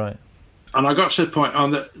 Right. And I got to the point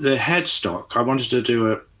on the headstock, I wanted to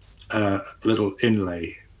do a little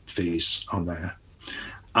inlay piece on there,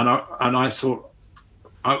 and I thought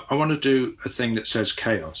I want to do a thing that says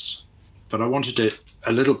chaos, but I wanted it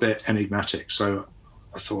a little bit enigmatic. So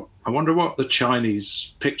I thought, I wonder what the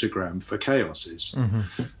Chinese pictogram for chaos is.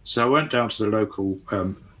 Mm-hmm. So I went down to the local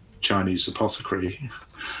Chinese apothecary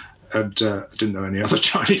and didn't know any other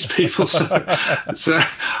Chinese people. So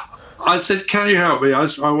I said, can you help me?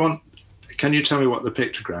 Can you tell me what the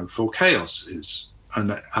pictogram for chaos is? And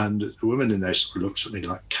the woman in there sort of looked at me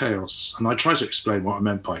like, chaos. And I tried to explain what I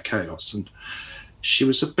meant by chaos. And she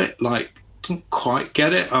was a bit like, didn't quite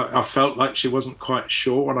get it. I felt like she wasn't quite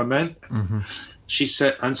sure what I meant. Mm-hmm. She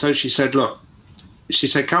said, look, she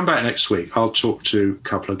said, come back next week. I'll talk to a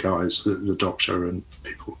couple of guys, the doctor and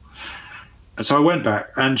people. And so I went back,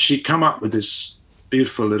 and she'd come up with this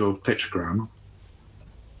beautiful little pictogram.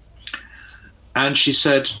 And she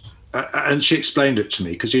said, and she explained it to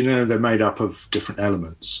me, because, they're made up of different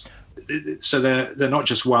elements. So they're not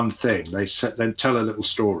just one thing. They tell a little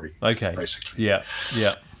story. Okay. Basically. Yeah.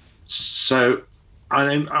 Yeah. So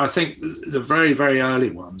I think the very, very early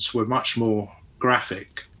ones were much more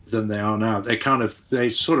graphic than they are now. They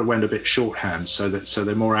sort of went a bit shorthand, so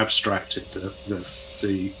they're more abstracted,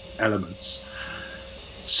 the elements.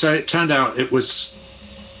 So it turned out there was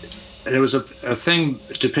a thing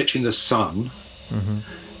depicting the sun, mm-hmm.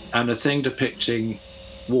 and a thing depicting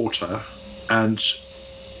water, and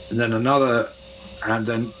then another, and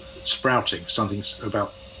then sprouting, something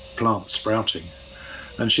about plants sprouting.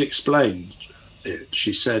 And she explained it.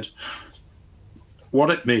 She said, what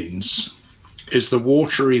it means is the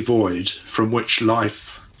watery void from which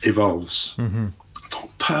life evolves. Mm-hmm. I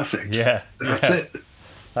thought, perfect. Yeah. That's it.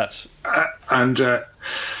 That's...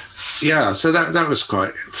 so that was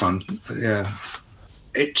quite fun. Yeah.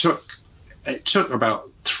 It took about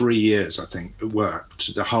 3 years, I think, it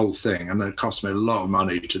worked, the whole thing. And it cost me a lot of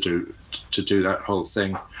money to do that whole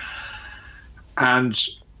thing. And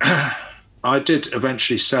I did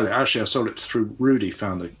eventually sell it. Actually, I sold it through Rudy,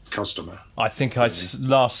 found a customer. I think I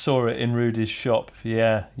last saw it in Rudy's shop.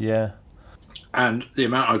 Yeah. And the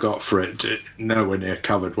amount I got for it nowhere near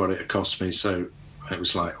covered what it cost me. So it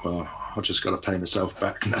was like, well, I've just got to pay myself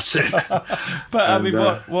back, and that's it. But I mean,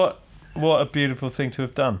 what a beautiful thing to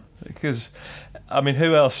have done. Because, I mean,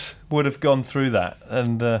 who else would have gone through that?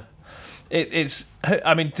 And it's.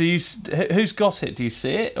 I mean, who's got it? Do you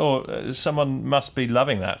see it, or someone must be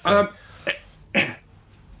loving that thing?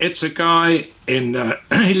 It's a guy in.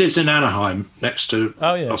 He lives in Anaheim, next to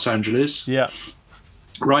Los Angeles. Yeah,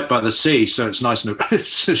 right by the sea, so it's nice and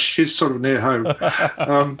she's sort of near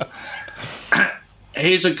home.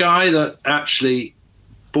 He's a guy that actually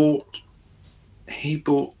bought.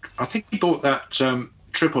 I think he bought that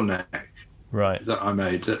triple neck, right, that I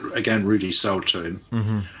made. That again, Rudy sold to him.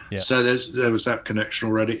 Mm-hmm. Yeah. So there was that connection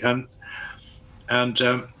already,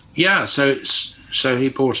 So he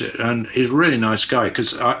bought it, and he's a really nice guy,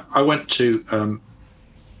 because I went to the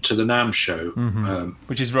NAMM show, mm-hmm.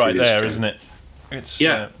 Which is right there, ago. Isn't it? It's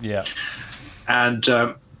yeah. And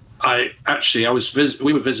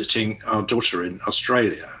we were visiting our daughter in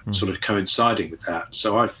Australia, mm-hmm. sort of coinciding with that.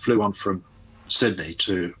 So I flew on from Sydney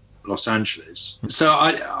to Los Angeles. Mm-hmm. So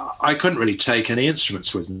I couldn't really take any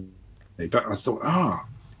instruments with me, but I thought,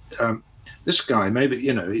 this guy, maybe,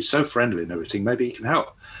 he's so friendly and everything, maybe he can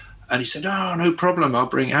help. And he said, oh, no problem.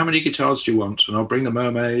 How many guitars do you want? And I'll bring the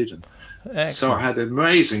Mermaid. And Excellent. so I had an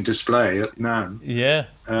amazing display at NAMM. Yeah,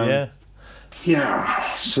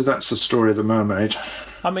 Yeah, so that's the story of the Mermaid.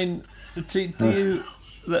 I mean, do you...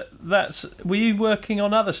 Were you working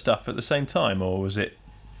on other stuff at the same time, or was it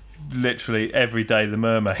literally every day the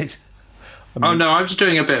Mermaid? I was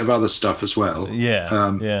doing a bit of other stuff as well.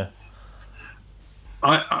 Yeah.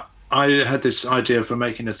 I had this idea for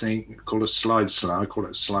making a thing called a slide slammer. I call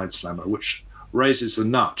it a slide slammer, which raises the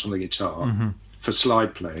nut on the guitar for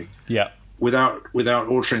slide playing. Yeah. Without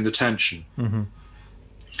altering the tension. Mm-hmm.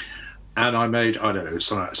 And I made, I don't know,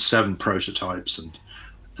 something like 7 prototypes, and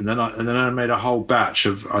then I made a whole batch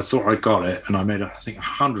of. I thought I got it, and I made I think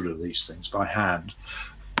 100 of these things by hand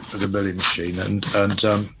with a milling machine, and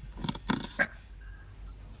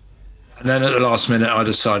then at the last minute I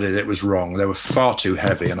decided it was wrong. They were far too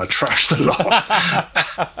heavy, and I trashed the lot.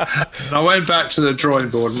 And I went back to the drawing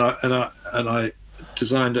board, and I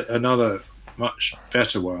designed another much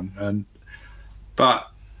better one. But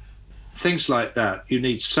things like that, you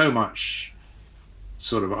need so much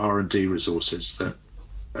sort of R&D resources that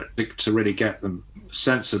to really get them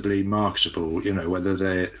sensibly marketable, where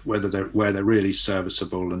they're really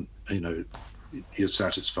serviceable and you're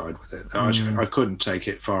satisfied with it. I couldn't take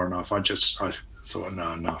it far enough. I thought,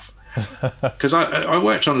 no, enough. Because I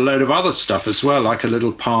worked on a load of other stuff as well, like a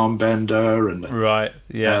little palm bender and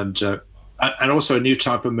and also a new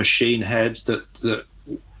type of machine head that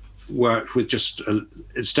worked with just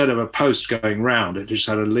instead of a post going round, it just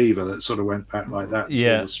had a lever that sort of went back like that.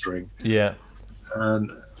 The string. Yeah.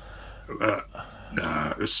 And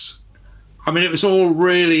it was all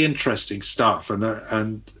really interesting stuff,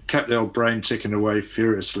 and kept the old brain ticking away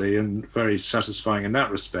furiously, and very satisfying in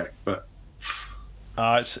that respect. But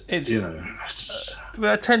it's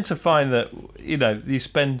I tend to find that you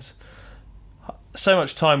spend so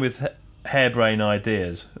much time with harebrained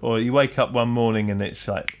ideas, or you wake up one morning and it's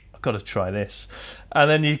like, I've got to try this, and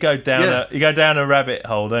then you go down a rabbit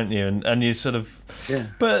hole, don't you? And you sort of,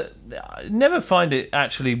 but I never find it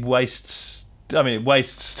actually wastes. I mean, it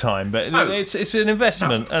wastes time, but it's an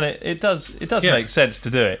investment, and it does make sense to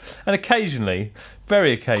do it. And occasionally,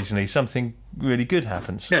 very occasionally, something really good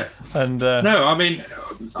happens. Yeah. And no, I mean,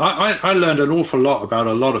 I learned an awful lot about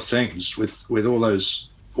a lot of things with all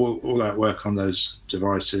that work on those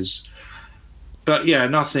devices. But yeah,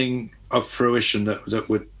 nothing of fruition that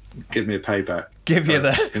would give me a payback. Give you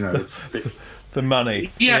the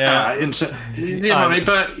money. Yeah. The money,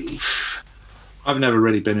 but I've never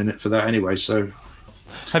really been in it for that anyway. So,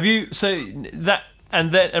 have you? So that,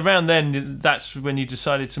 and then around then, that's when you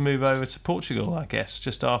decided to move over to Portugal, I guess.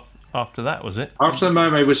 Just after that, was it? After the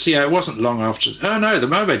Mermaid was, it wasn't long after. Oh no, the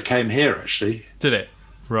Mermaid came here actually. Did it?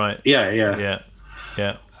 Right. Yeah.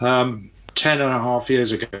 10.5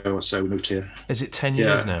 years ago or so we moved here. Is it 10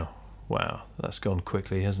 years now? Wow, that's gone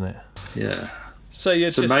quickly, hasn't it? Yeah. So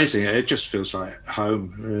it's amazing. It just feels like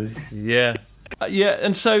home, really. Yeah.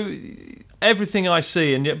 And so everything I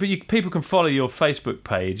see, people can follow your Facebook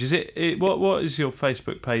page. Is it what is your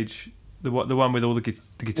Facebook page? The one with all the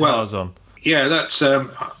guitars on? Yeah, that's.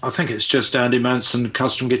 I think it's just Andy Manson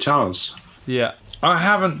Custom Guitars. Yeah. I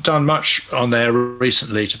haven't done much on there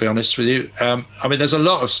recently, to be honest with you. I mean, there's a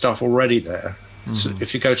lot of stuff already there. Mm-hmm. So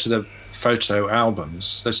if you go to the photo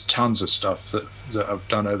albums, there's tons of stuff that I've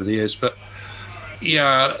done over the years. But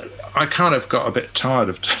yeah, I kind of got a bit tired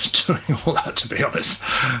of doing all that, to be honest.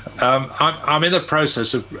 I'm in the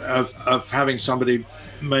process of having somebody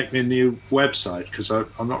make me a new website, because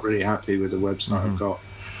I'm not really happy with the website I've got.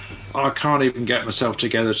 I can't even get myself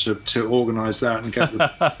together to organise that and get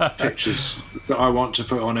the pictures that I want to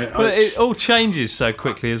put on it. But it all changes so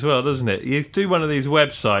quickly as well, doesn't it? You do one of these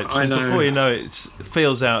websites, and before you know it, it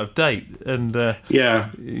feels out of date. And what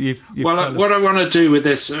I want to do with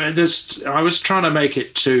this, I was trying to make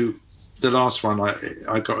it to the last one.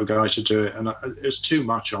 I got a guy to do it, and there's too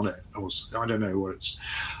much on it. I don't know what it's.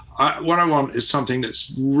 What I want is something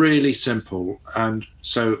that's really simple, and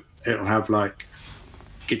so it'll have like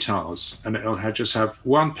guitars, and it'll just have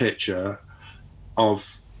one picture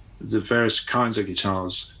of the various kinds of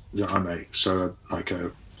guitars that I make. So like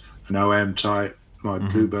an OM type, my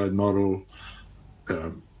Bluebird model,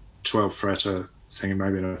 12 fretter thing,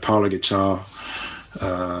 maybe an Impala guitar,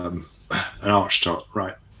 an archtop.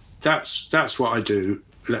 Right, that's what I do.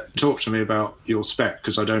 Talk to me about your spec,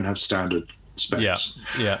 because I don't have standard specs.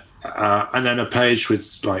 And then a page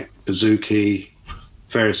with like bouzouki,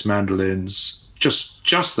 various mandolins, just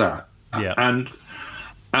that, and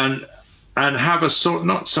have a sort,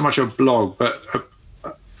 not so much a blog, but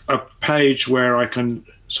a page where I can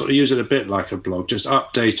sort of use it a bit like a blog, just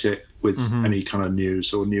update it with any kind of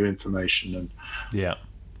news or new information and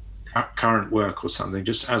current work or something,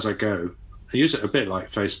 just as I go. I use it a bit like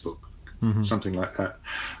Facebook, something like that.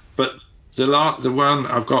 But the one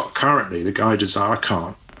I've got currently, the Guy Desire, I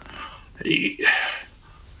can't.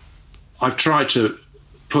 I've tried to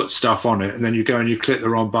put stuff on it, and then you go and you click the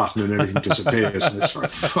wrong button and everything disappears, and it's like,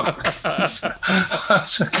 fuck. I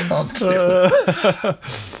can't do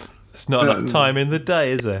it. It's not enough time in the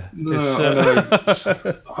day, is there? No.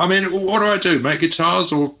 I mean, what do? Make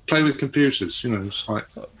guitars or play with computers? You know, it's like...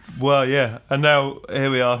 Well, yeah, and now here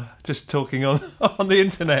we are, just talking on the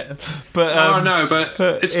internet. But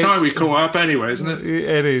but it's time we caught up anyway, isn't it?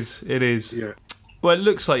 It is. Yeah. Well, it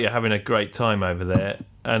looks like you're having a great time over there,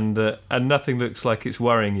 and nothing looks like it's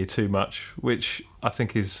worrying you too much, which I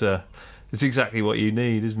think is exactly what you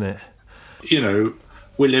need, isn't it? You know,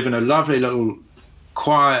 we live in a lovely little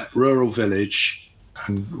quiet rural village,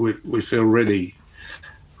 and we feel really,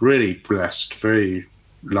 really blessed, very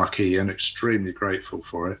lucky, and extremely grateful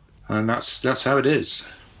for it. And that's how it is.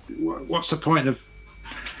 What's the point of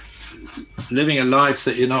living a life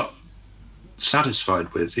that you're not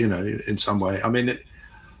satisfied with, you know, in some way? I mean,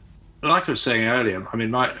 like I was saying earlier, I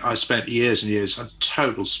mean, I spent years and years on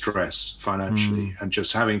total stress financially, and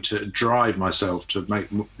just having to drive myself to make,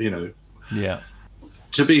 you know,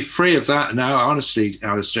 to be free of that now. Honestly,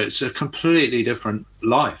 Alistair, it's a completely different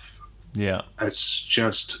life. Yeah, it's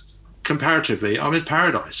just comparatively, I'm in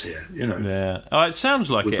paradise here, you know. Yeah, oh, it sounds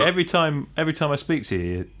like it. Every time I speak to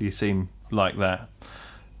you, you seem like that,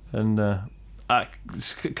 and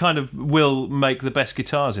kind of will make the best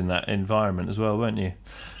guitars in that environment as well, won't you?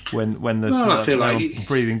 When there's I feel like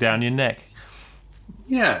breathing down your neck.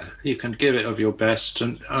 Yeah, you can give it of your best,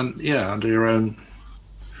 and under your own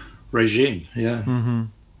regime. Yeah.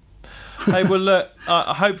 Hey, well,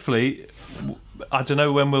 hopefully, I don't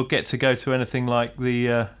know when we'll get to go to anything like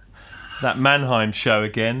the that Mannheim show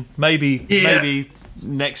again. Maybe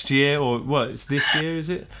next year, or what? It's this year, is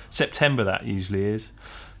it? September that usually is.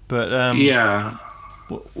 But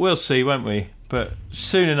we'll see, won't we? But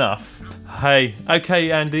soon enough. Hey,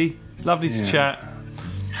 okay, Andy. Lovely to chat.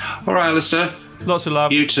 All right, Alistair. Lots of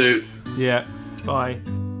love. You too. Yeah. Bye.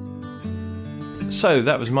 So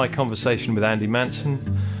that was my conversation with Andy Manson.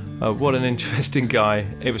 What an interesting guy.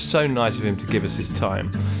 It was so nice of him to give us his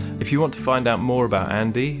time. If you want to find out more about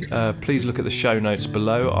Andy, please look at the show notes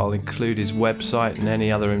below. I'll include his website and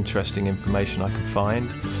any other interesting information I can find.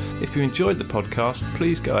 If you enjoyed the podcast,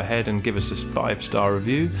 please go ahead and give us a 5-star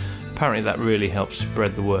review. Apparently that really helps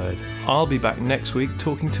spread the word. I'll be back next week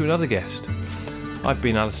talking to another guest. I've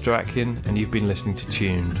been Alistair Atkin, and you've been listening to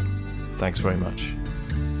Tuned. Thanks very much.